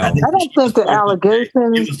 You know, I think I don't think the it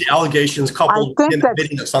allegations, was the allegations coupled I with think him that's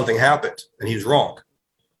admitting that something happened and he was wrong.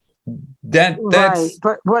 right. that's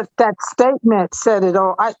But what that statement said it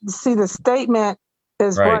all. I see the statement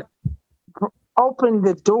is right, what opened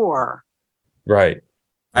the door right.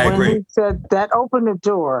 I when agree. he said that opened the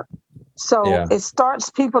door. So Yeah, it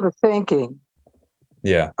starts people to thinking,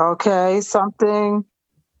 yeah, okay, something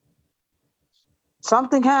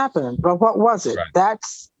happened, but what was it? right,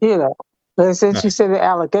 That's, but since you right. said the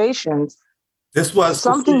allegations, This was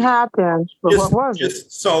something happened, but what was it?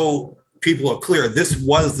 just so people are clear. This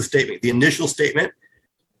was the statement. The initial statement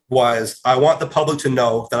was, I want the public to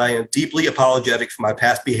know that I am deeply apologetic for my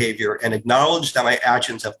past behavior and acknowledge that my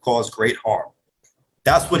actions have caused great harm.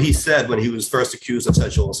 That's what he said when he was first accused of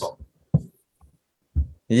sexual assault.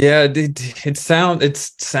 Yeah, it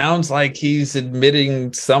sounds like he's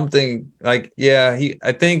admitting something. Like, yeah,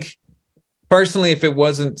 I think personally, if it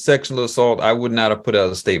wasn't sexual assault, I would not have put out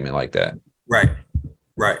a statement like that. Right,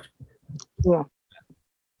 right. Yeah.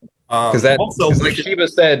 Also, Because like Shiva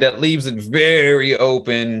said, that leaves it very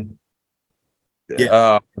open.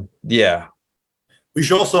 yeah, Yeah, we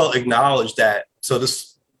should also acknowledge that. So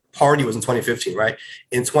this party was in 2015, right?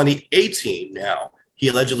 In 2018, now he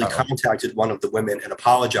allegedly contacted one of the women and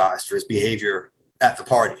apologized for his behavior at the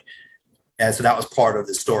party. And so that was part of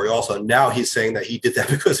the story also. Now he's saying that he did that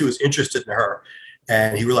because he was interested in her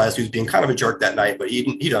and he realized he was being kind of a jerk that night, but he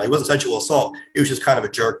didn't, he wasn't sexual assault. He was just kind of a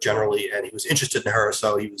jerk generally. And he was interested in her.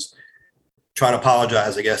 So he was trying to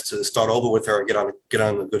apologize, I guess, to start over with her and get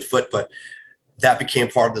on a good foot. But that became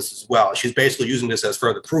part of this as well. She's basically using this as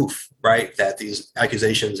further proof, right, that these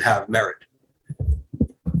accusations have merit.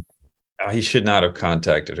 he should not have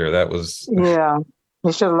contacted her. That was Yeah.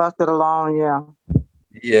 He should have left it alone. Yeah.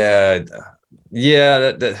 yeah,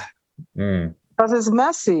 yeah. Because it's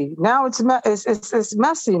messy. Now it's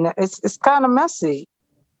messy. It's kind of messy.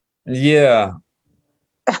 Yeah.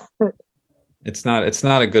 It's not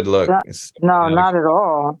a good look. No, not at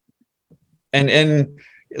all. And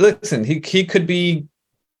listen, he could be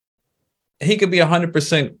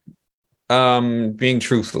 100% being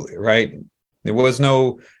truthful, right? There was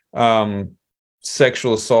no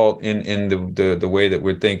sexual assault in the way that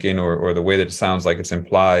we're thinking or the way that it sounds like it's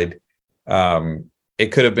implied.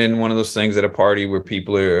 It could have been one of those things at a party where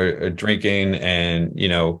people are drinking and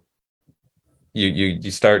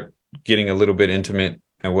you start getting a little bit intimate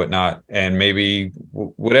and whatnot, and maybe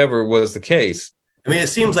whatever was the case. I mean, it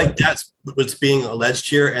seems like that's what's being alleged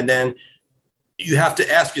here. And then you have to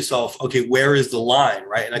ask yourself, okay, where is the line,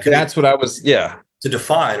 right? And That's what I was, yeah. To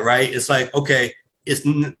define, right? It's like, okay, it's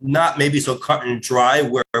not maybe so cut and dry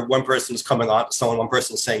where one person is coming on to someone, one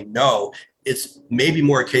person is saying no. It's maybe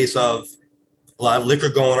more a case of a lot of liquor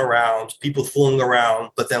going around, people fooling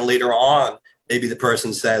around, but then later on, maybe the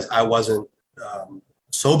person says, I wasn't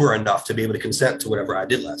sober enough to be able to consent to whatever I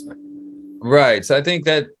did last night. Right. So I think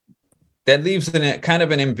that leaves in a kind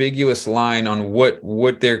of an ambiguous line on what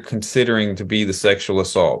they're considering to be the sexual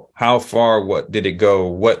assault. How far, what did it go?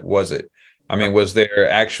 What was it? I mean, was there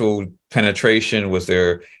actual penetration? Was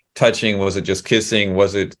there touching? Was it just kissing?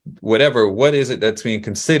 Was it whatever? What is it that's being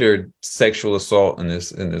considered sexual assault in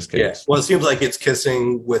this case? Yeah. Well, it seems like it's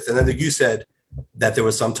kissing with, and then you said that there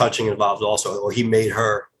was some touching involved also, or he made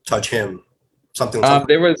her touch him. Something.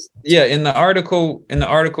 There was, yeah, in the article,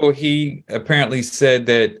 he apparently said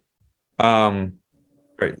that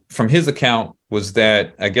from his account was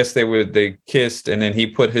that I guess they kissed and then he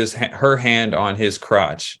put her hand on his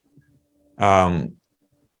crotch. But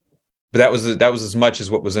that was as much as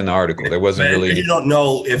what was in the article. There wasn't really. You don't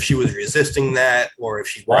know if she was resisting that or if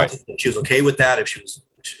she wanted, if she was okay with that, if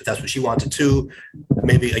that's what she wanted to.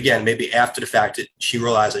 Maybe after the fact that she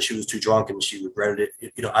realized that she was too drunk and she regretted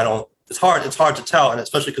it. It's hard to tell, and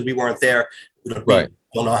especially because we weren't there. We don't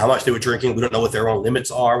know how much they were drinking. We don't know what their own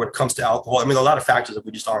limits are when it comes to alcohol. I mean, a lot of factors that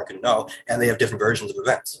we just aren't going to know, and they have different versions of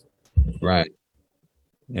events. Right.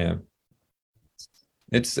 Yeah.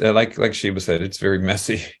 It's like Sheba said, it's very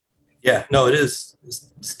messy. Yeah, no, it is.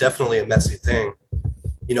 It's definitely a messy thing.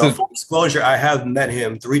 Full disclosure, I have met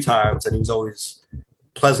him 3 times, and he was always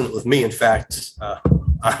pleasant with me. In fact,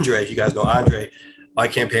 Andre, if you guys know Andre, my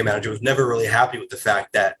campaign manager, was never really happy with the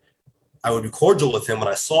fact that I would be cordial with him when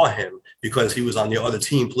I saw him because he was on the other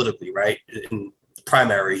team politically, right? In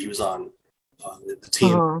primary, he was on the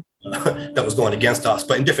team that was going against us,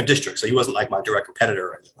 but in different districts. So he wasn't like my direct competitor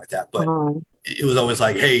or anything like that. But it was always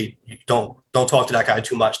like, hey, don't talk to that guy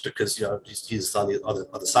too much because he's on the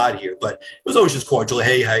other side here. But it was always just cordial.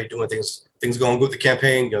 Hey, how you doing? Things going good with the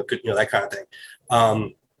campaign? Good, that kind of thing.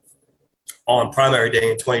 On primary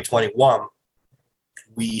day in 2021,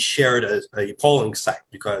 we shared a polling site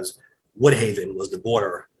because Woodhaven was the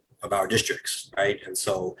border of our districts, right? And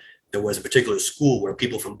so there was a particular school where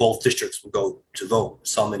people from both districts would go to vote,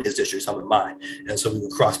 some in his district, some in mine. And so we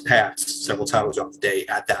would cross paths several times throughout the day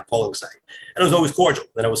at that polling site. And it was always cordial.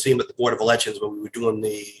 Then I would see him at the Board of Elections when we were doing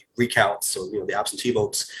the recounts, so, the absentee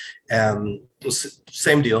votes. It was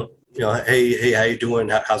same deal. Hey, how you doing?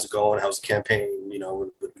 How's it going? How's the campaign? What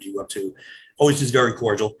are you up to? Always just very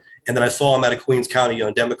cordial. And then I saw him at a Queens County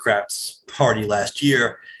Democrats party last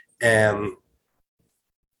year. And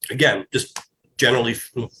again, just generally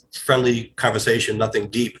friendly conversation, nothing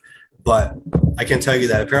deep. But I can tell you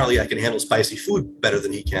that apparently I can handle spicy food better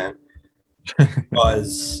than he can.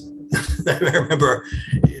 Because I remember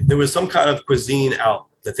there was some kind of cuisine out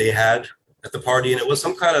that they had at the party, and it was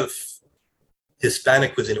some kind of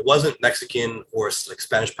Hispanic cuisine. It wasn't Mexican or like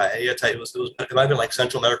Spanish paella type. It might have been like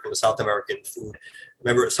Central American or South American food. I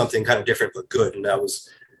remember it was something kind of different but good. And I was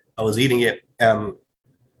eating it.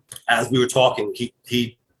 As we were talking,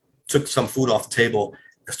 he took some food off the table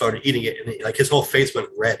and started eating it, and his whole face went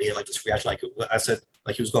red. He had like this reaction, I said,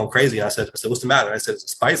 like he was going crazy. And I said, what's the matter? And I said, is it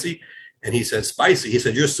spicy? And he said, spicy. He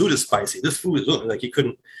said, your suit is spicy. This food is like he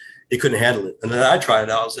couldn't handle it. And then I tried it.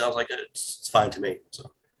 I was like, it's fine to me. So.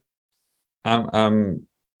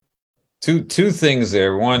 Two things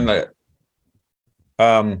there. One,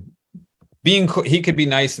 he could be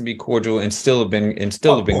nice and be cordial and still have been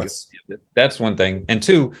good. That's one thing. And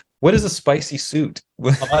two, what is a spicy suit?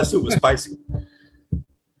 My suit was spicy.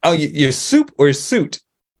 Oh, your soup or suit?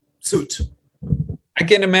 Suit. I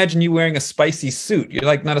can't imagine you wearing a spicy suit. You're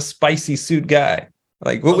like not a spicy suit guy.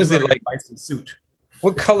 Like, what was it like? Spicy suit.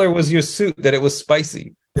 What color was your suit that it was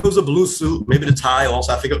spicy? It was a blue suit, maybe the tie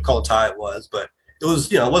also. I forget what color tie it was, but it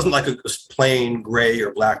was, it wasn't like a plain gray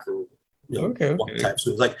or black or okay. type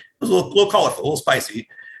suit. It was a little colorful, a little spicy.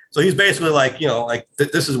 So he's basically like,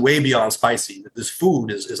 this is way beyond spicy. This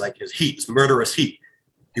food is like his heat, it's murderous heat.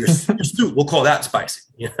 Your suit, we'll call that spicy.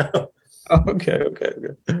 Okay.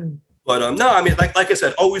 But no, I mean, like I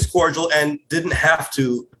said, always cordial, and didn't have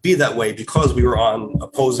to be that way because we were on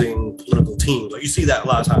opposing political teams. Like you see that a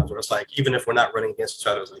lot of times where it's like, even if we're not running against each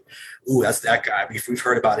other, it's like, ooh, that's that guy. We've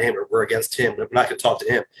heard about him, or we're against him, but we're not going to talk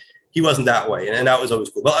to him. He wasn't that way, and that was always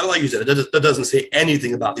cool. But like you said, that doesn't say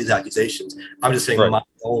anything about these accusations. I'm just saying my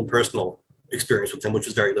own personal experience with him, which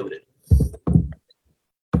was very limited.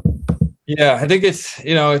 Yeah, I think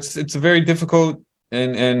it's a very difficult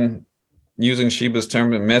and using Sheba's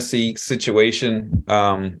term, a messy situation.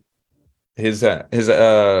 His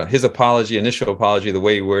apology, initial apology, the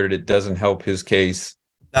way he worded it doesn't help his case.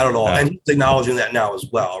 Not at all. And he's acknowledging that now as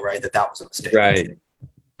well, right? That was a mistake. Right.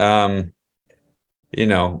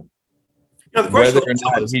 Whether or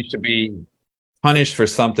not he should be punished for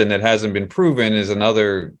something that hasn't been proven is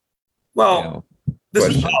another. Well, this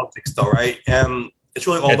question. is politics, though, right? It's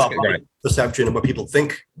really all about perception and what people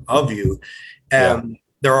think of you.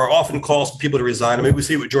 There are often calls for people to resign. I mean, we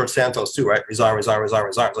see it with George Santos too, right? Resign. It's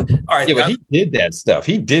like, all right. Yeah, but he did that stuff.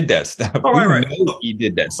 He did that stuff. Oh, right. He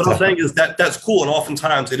did that stuff. What I'm saying is that's cool, and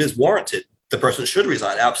oftentimes it is warranted. The person should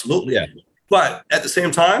resign, absolutely. Yeah. But at the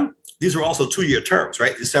same time, these are also 2-year terms,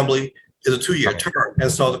 right? The assembly is a 2-year term,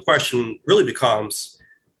 and so the question really becomes: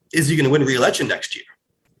 is he going to win re-election next year?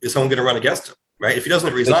 Is someone going to run against him? Right? If he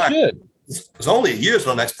doesn't resign, it's only a year till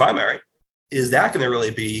the next primary. Is that going to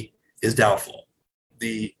really be his downfall?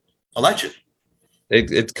 The election.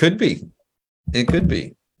 It could be. It could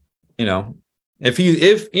be. I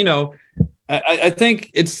think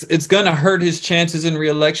it's going to hurt his chances in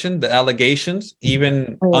re-election. The allegations,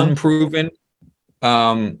 even unproven,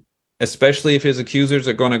 especially if his accusers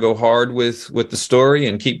are going to go hard with the story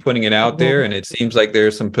and keep putting it out there. And it seems like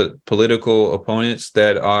there's some political opponents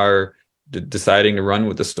that are deciding to run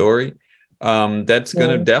with the story. That's going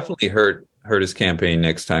to definitely hurt his campaign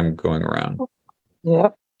next time going around.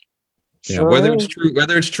 Yep. Whether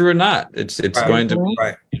it's true or not, it's going to be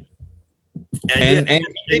right. And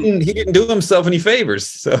he didn't do himself any favors.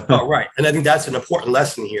 So. Oh, right. And I think that's an important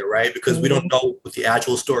lesson here, right? Because we don't know what the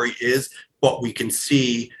actual story is, but we can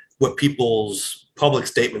see what people's public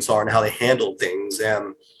statements are and how they handled things.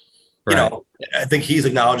 And I think he's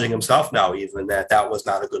acknowledging himself now, even that was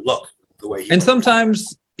not a good look. The way he. And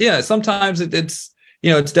sometimes it's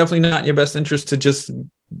it's definitely not in your best interest to just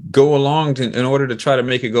go along in order to try to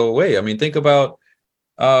make it go away. I mean, think about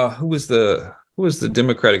who was the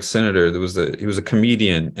Democratic senator? He was a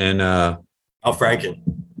comedian, and Al Franken.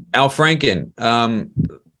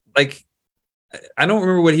 I don't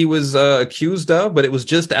remember what he was accused of, but it was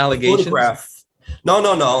just allegations. Photograph.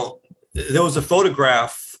 No. There was a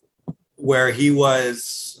photograph where he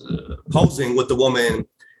was posing with the woman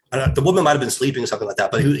The woman might have been sleeping or something like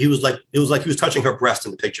that, but he was like he was touching her breast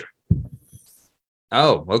in the picture.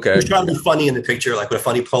 Oh, He okay. was trying to be funny in the picture, like with a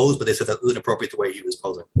funny pose, but they said that was inappropriate the way he was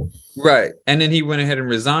posing. Right. And then he went ahead and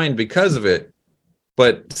resigned because of it.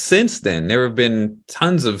 But since then, there have been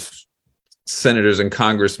tons of senators and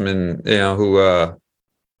congressmen, who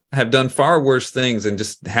have done far worse things and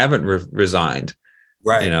just haven't resigned.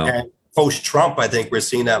 Right. And post-Trump, I think we're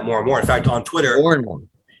seeing that more and more. In fact, on Twitter, more and more.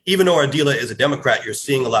 Even though Ardila is a Democrat, you're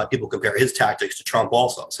seeing a lot of people compare his tactics to Trump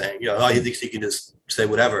also, saying, he thinks he can just say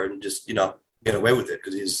whatever and just, get away with it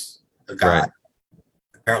because he's a guy. Right.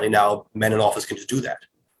 Apparently now men in office can just do that.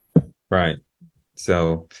 Right.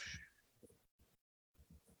 So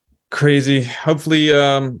crazy. Hopefully,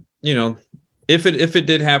 if it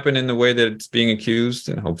did happen in the way that it's being accused,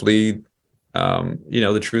 and hopefully,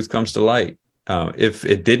 the truth comes to light. If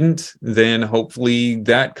it didn't, then hopefully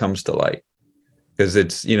that comes to light. Because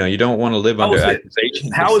it's, you don't want to live under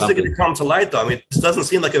accusation. How is it going to come to light, though? I mean, it doesn't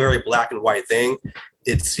seem like a very black and white thing.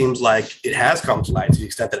 It seems like it has come to light to the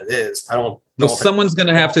extent that it is. I don't know. Well, someone's going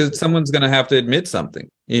to have to admit something,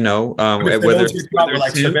 whether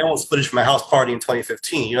like surveillance footage from a house party in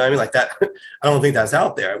 2015, you know what I mean? Like that. I don't think that's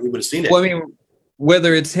out there. We would have seen it. Well, I mean,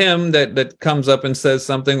 whether it's him that comes up and says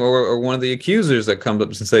something or one of the accusers that comes up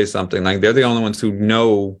and say something, like they're the only ones who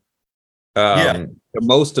know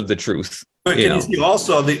most of the truth. But can you see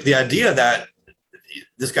also the idea that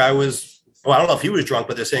this guy was, well, I don't know if he was drunk,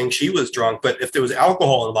 but they're saying she was drunk. But if there was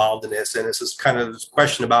alcohol involved in this, and this is kind of this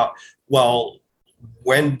question about, well,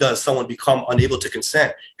 when does someone become unable to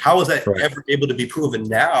consent? How is that ever able to be proven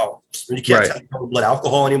now? You can't tell blood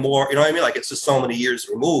alcohol anymore. You know what I mean? Like it's just so many years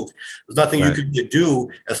removed. There's nothing you could do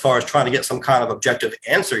as far as trying to get some kind of objective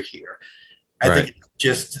answer here. I think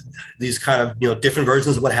just these kind of, different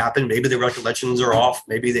versions of what happened. Maybe their recollections are off.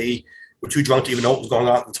 Maybe they were too drunk to even know what was going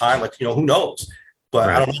on at the time. Like, who knows? But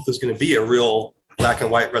I don't know if there's going to be a real black and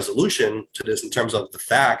white resolution to this in terms of the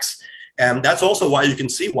facts. And that's also why you can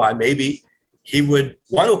see why maybe he would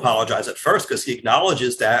want to apologize at first, because he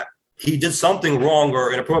acknowledges that he did something wrong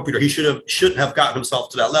or inappropriate, or he shouldn't have gotten himself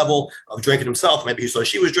to that level of drinking himself. Maybe he saw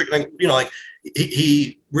she was drinking, like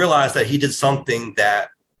he realized that he did something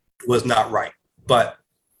that was not right. But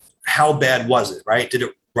how bad was it, right? Did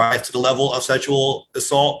it rise to the level of sexual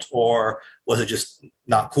assault, or was it just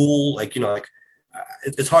not cool?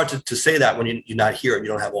 It's hard to say that when you're not here and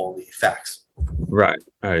you don't have all the facts. Right.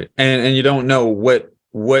 And you don't know what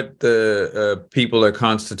the people are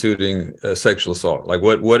constituting sexual assault. Like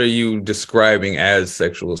what are you describing as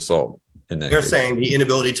sexual assault in that They're case? saying the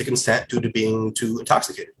inability to consent due to being too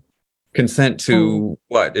intoxicated. Consent to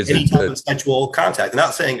what? Is any it type of sexual contact? They're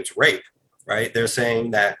not saying it's rape, right? They're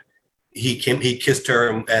saying that he kissed her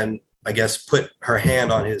and I guess put her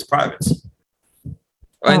hand on his privates.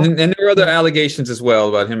 And there are other allegations as well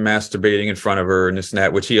about him masturbating in front of her and this and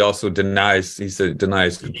that, which he also denies. He said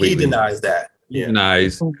denies completely. He denies that. He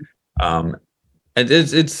denies. And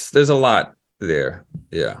there's a lot there.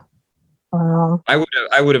 Yeah. I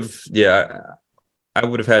would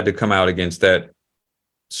have had to come out against that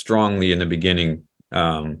strongly in the beginning,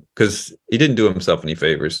 because he didn't do himself any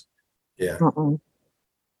favors. Yeah.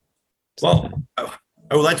 Well,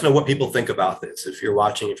 I would like to know what people think about this. If you're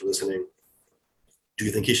watching, if you're listening, do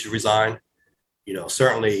you think he should resign?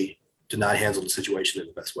 Certainly did not handle the situation in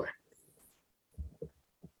the best way.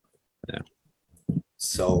 Yeah.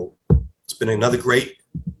 So it's been another great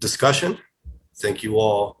discussion. Thank you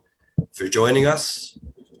all for joining us.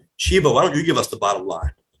 Sheba, why don't you give us the bottom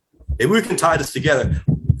line? Maybe we can tie this together,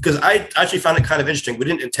 because I actually found it kind of interesting. We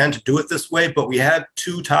didn't intend to do it this way, but we had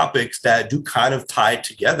two topics that do kind of tie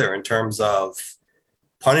together in terms of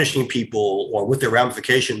punishing people or what their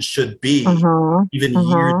ramifications should be, even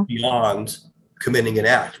years beyond committing an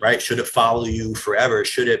act, right? Should it follow you forever?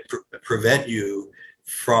 Should it prevent you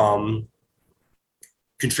from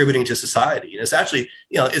contributing to society? And it's actually,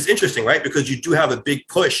 it's interesting, right? Because you do have a big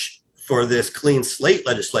push for this clean slate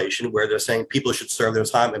legislation where they're saying people should serve their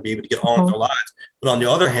time and be able to get on with their lives. But on the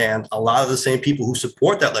other hand, a lot of the same people who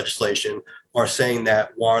support that legislation are saying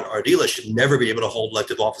that Warren Ardila should never be able to hold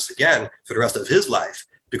elective office again for the rest of his life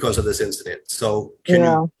because of this incident. So can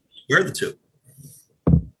you compare the two?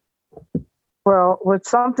 Well, with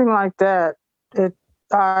something like that,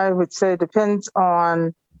 I would say depends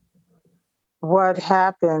on what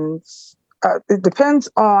happens. It depends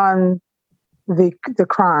on the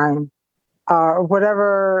crime,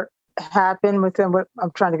 whatever happened with them.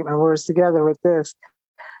 I'm trying to get my words together with this.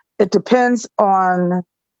 It depends on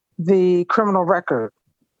the criminal record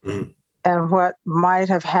and what might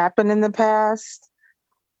have happened in the past.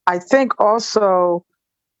 I think also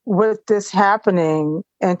with this happening,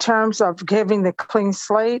 in terms of giving the clean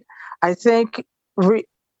slate, I think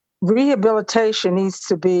rehabilitation needs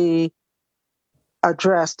to be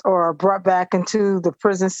addressed or brought back into the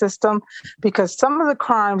prison system, because some of the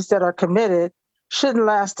crimes that are committed shouldn't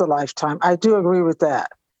last a lifetime. I do agree with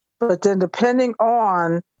that. But then depending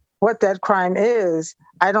on what that crime is,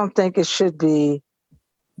 I don't think it should be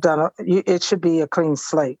done. It should be a clean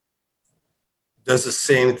slate. Does the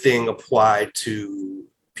same thing apply to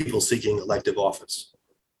people seeking elective office?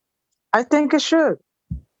 I think it should.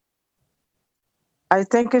 I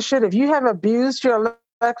think it should. If you have abused your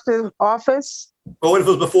elective office. But what if it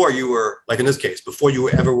was before you were, like in this case, before you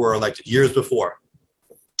ever were elected, years before?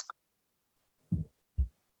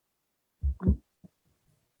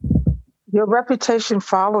 Your reputation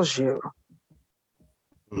follows you.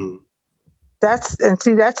 Mm-hmm. That's the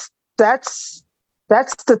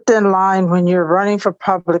thin line when you're running for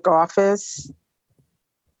public office.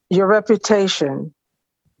 Your reputation.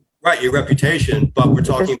 Right, your reputation, but we're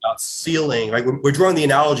talking about sealing, right? We're drawing the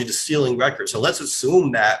analogy to sealing records. So let's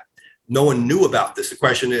assume that no one knew about this. The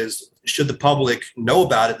question is, should the public know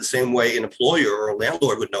about it the same way an employer or a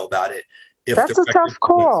landlord would know about it? If that's a tough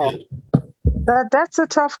call. That's a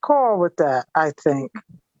tough call with that, I think.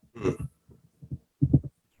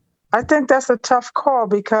 I think that's a tough call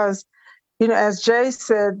because, as Jay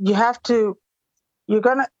said,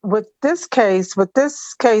 with this case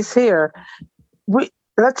here,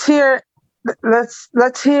 let's hear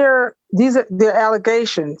these are their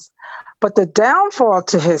allegations, but the downfall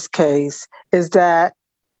to his case is that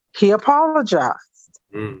he apologized.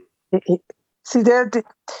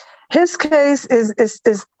 His case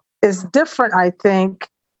is different, I think,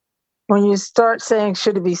 when you start saying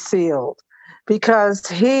should it be sealed, because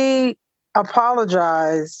he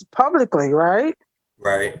apologized publicly, right?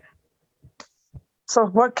 Right. So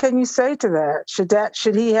what can you say to that? Should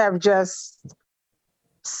he have just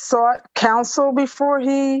sought counsel before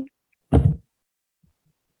he?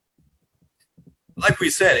 Like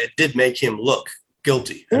we said, it did make him look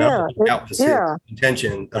guilty. And I don't think that was his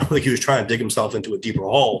intention. I don't think he was trying to dig himself into a deeper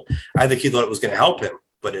hole. I think he thought it was going to help him,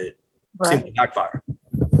 but it seemed to backfire.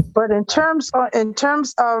 But in terms of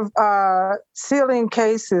sealing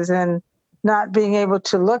cases and not being able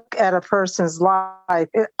to look at a person's life,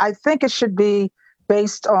 I think it should be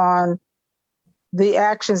based on the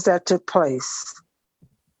actions that took place.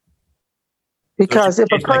 Because if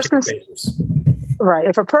a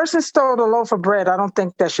person stole a loaf of bread, I don't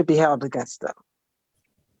think that should be held against them.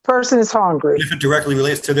 Person is hungry. What if it directly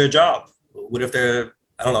relates to their job? What if they're,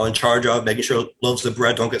 I don't know, in charge of making sure loaves of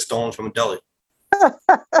bread don't get stolen from a deli?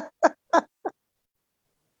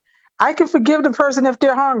 I can forgive the person if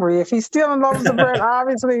they're hungry. If he's stealing loaves of bread,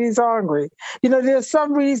 obviously he's hungry. There's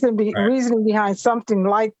some reasoning behind something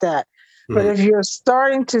like that. But if you're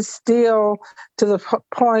starting to steal to the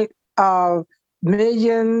point of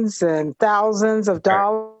millions and thousands of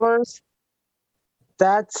dollars,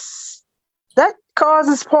 that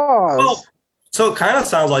causes pause. Well, so it kind of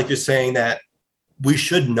sounds like you're saying that we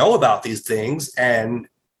should know about these things and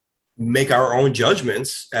make our own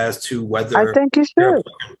judgments as to whether I think you should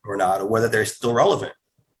or not, or whether they're still relevant.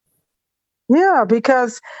 Yeah,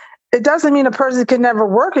 because it doesn't mean a person can never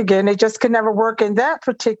work again. They just can never work in that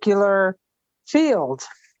particular field.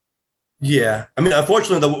 Yeah. I mean,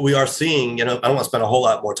 unfortunately, what we are seeing, I don't want to spend a whole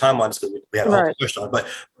lot more time on this because we had a whole question on it, but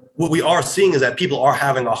what we are seeing is that people are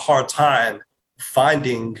having a hard time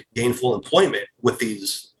finding gainful employment with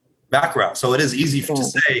these backgrounds. So it is easy to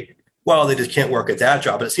say, well, they just can't work at that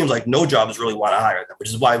job. But it seems like no jobs really want to hire them, which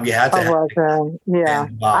is why we had to. I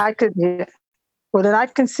could. Yeah. Well, then I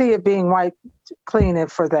can see it being wiped clean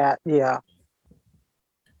for that. Yeah.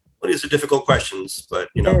 Well, these are difficult questions, but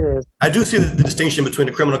I do see the distinction between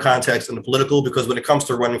the criminal context and the political, because when it comes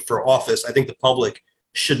to running for office, I think the public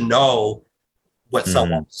should know what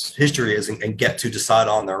someone's history is and get to decide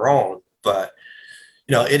on their own. But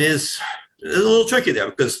it is a little tricky there,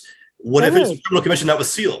 because what if it's a criminal commission that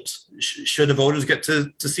was sealed? Should the voters get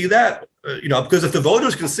to see that? Because if the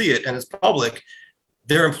voters can see it and it's public,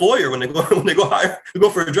 their employer, when they go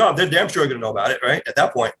for a job, they're damn sure going to know about it, right? At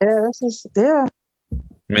that point. Yeah.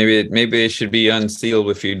 Maybe it should be unsealed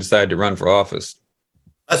if you decide to run for office.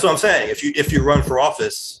 That's what I'm saying. If you run for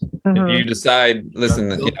office, if you decide,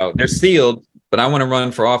 listen, they're sealed, but I want to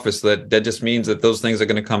run for office, that just means that those things are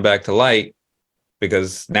going to come back to light.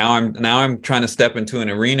 Because now I'm trying to step into an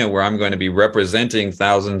arena where I'm going to be representing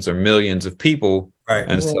thousands or millions of people. Right.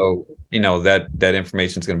 And so, that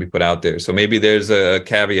information is going to be put out there. So maybe there's a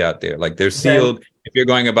caveat there, like they're sealed if you're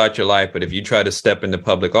going about your life. But if you try to step into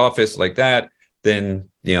public office like that, then,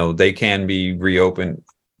 they can be reopened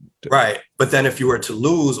Right. But then if you were to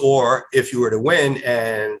lose, or if you were to win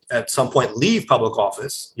and at some point leave public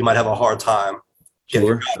office, you might have a hard time getting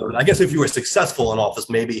Sure. out of it. I guess if you were successful in office,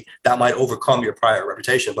 maybe that might overcome your prior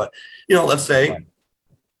reputation. But, let's say Right.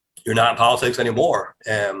 you're not in politics anymore.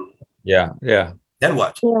 Yeah. Then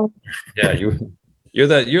what? Yeah. You're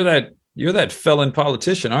that felon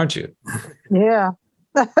politician, aren't you? Yeah.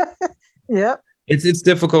 Yep. It's a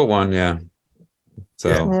difficult one. Yeah. So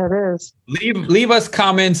Yeah, it is. leave us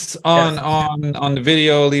comments on the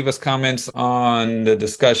video. Leave us comments on the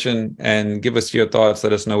discussion, and give us your thoughts.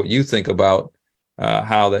 Let us know what you think about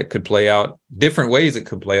how that could play out. Different ways it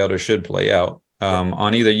could play out or should play out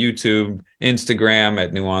on either YouTube, Instagram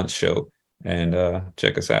at Nuance Show, and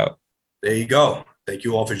check us out. There you go. Thank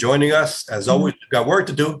you all for joining us. As always, we've got work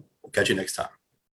to do. We'll catch you next time.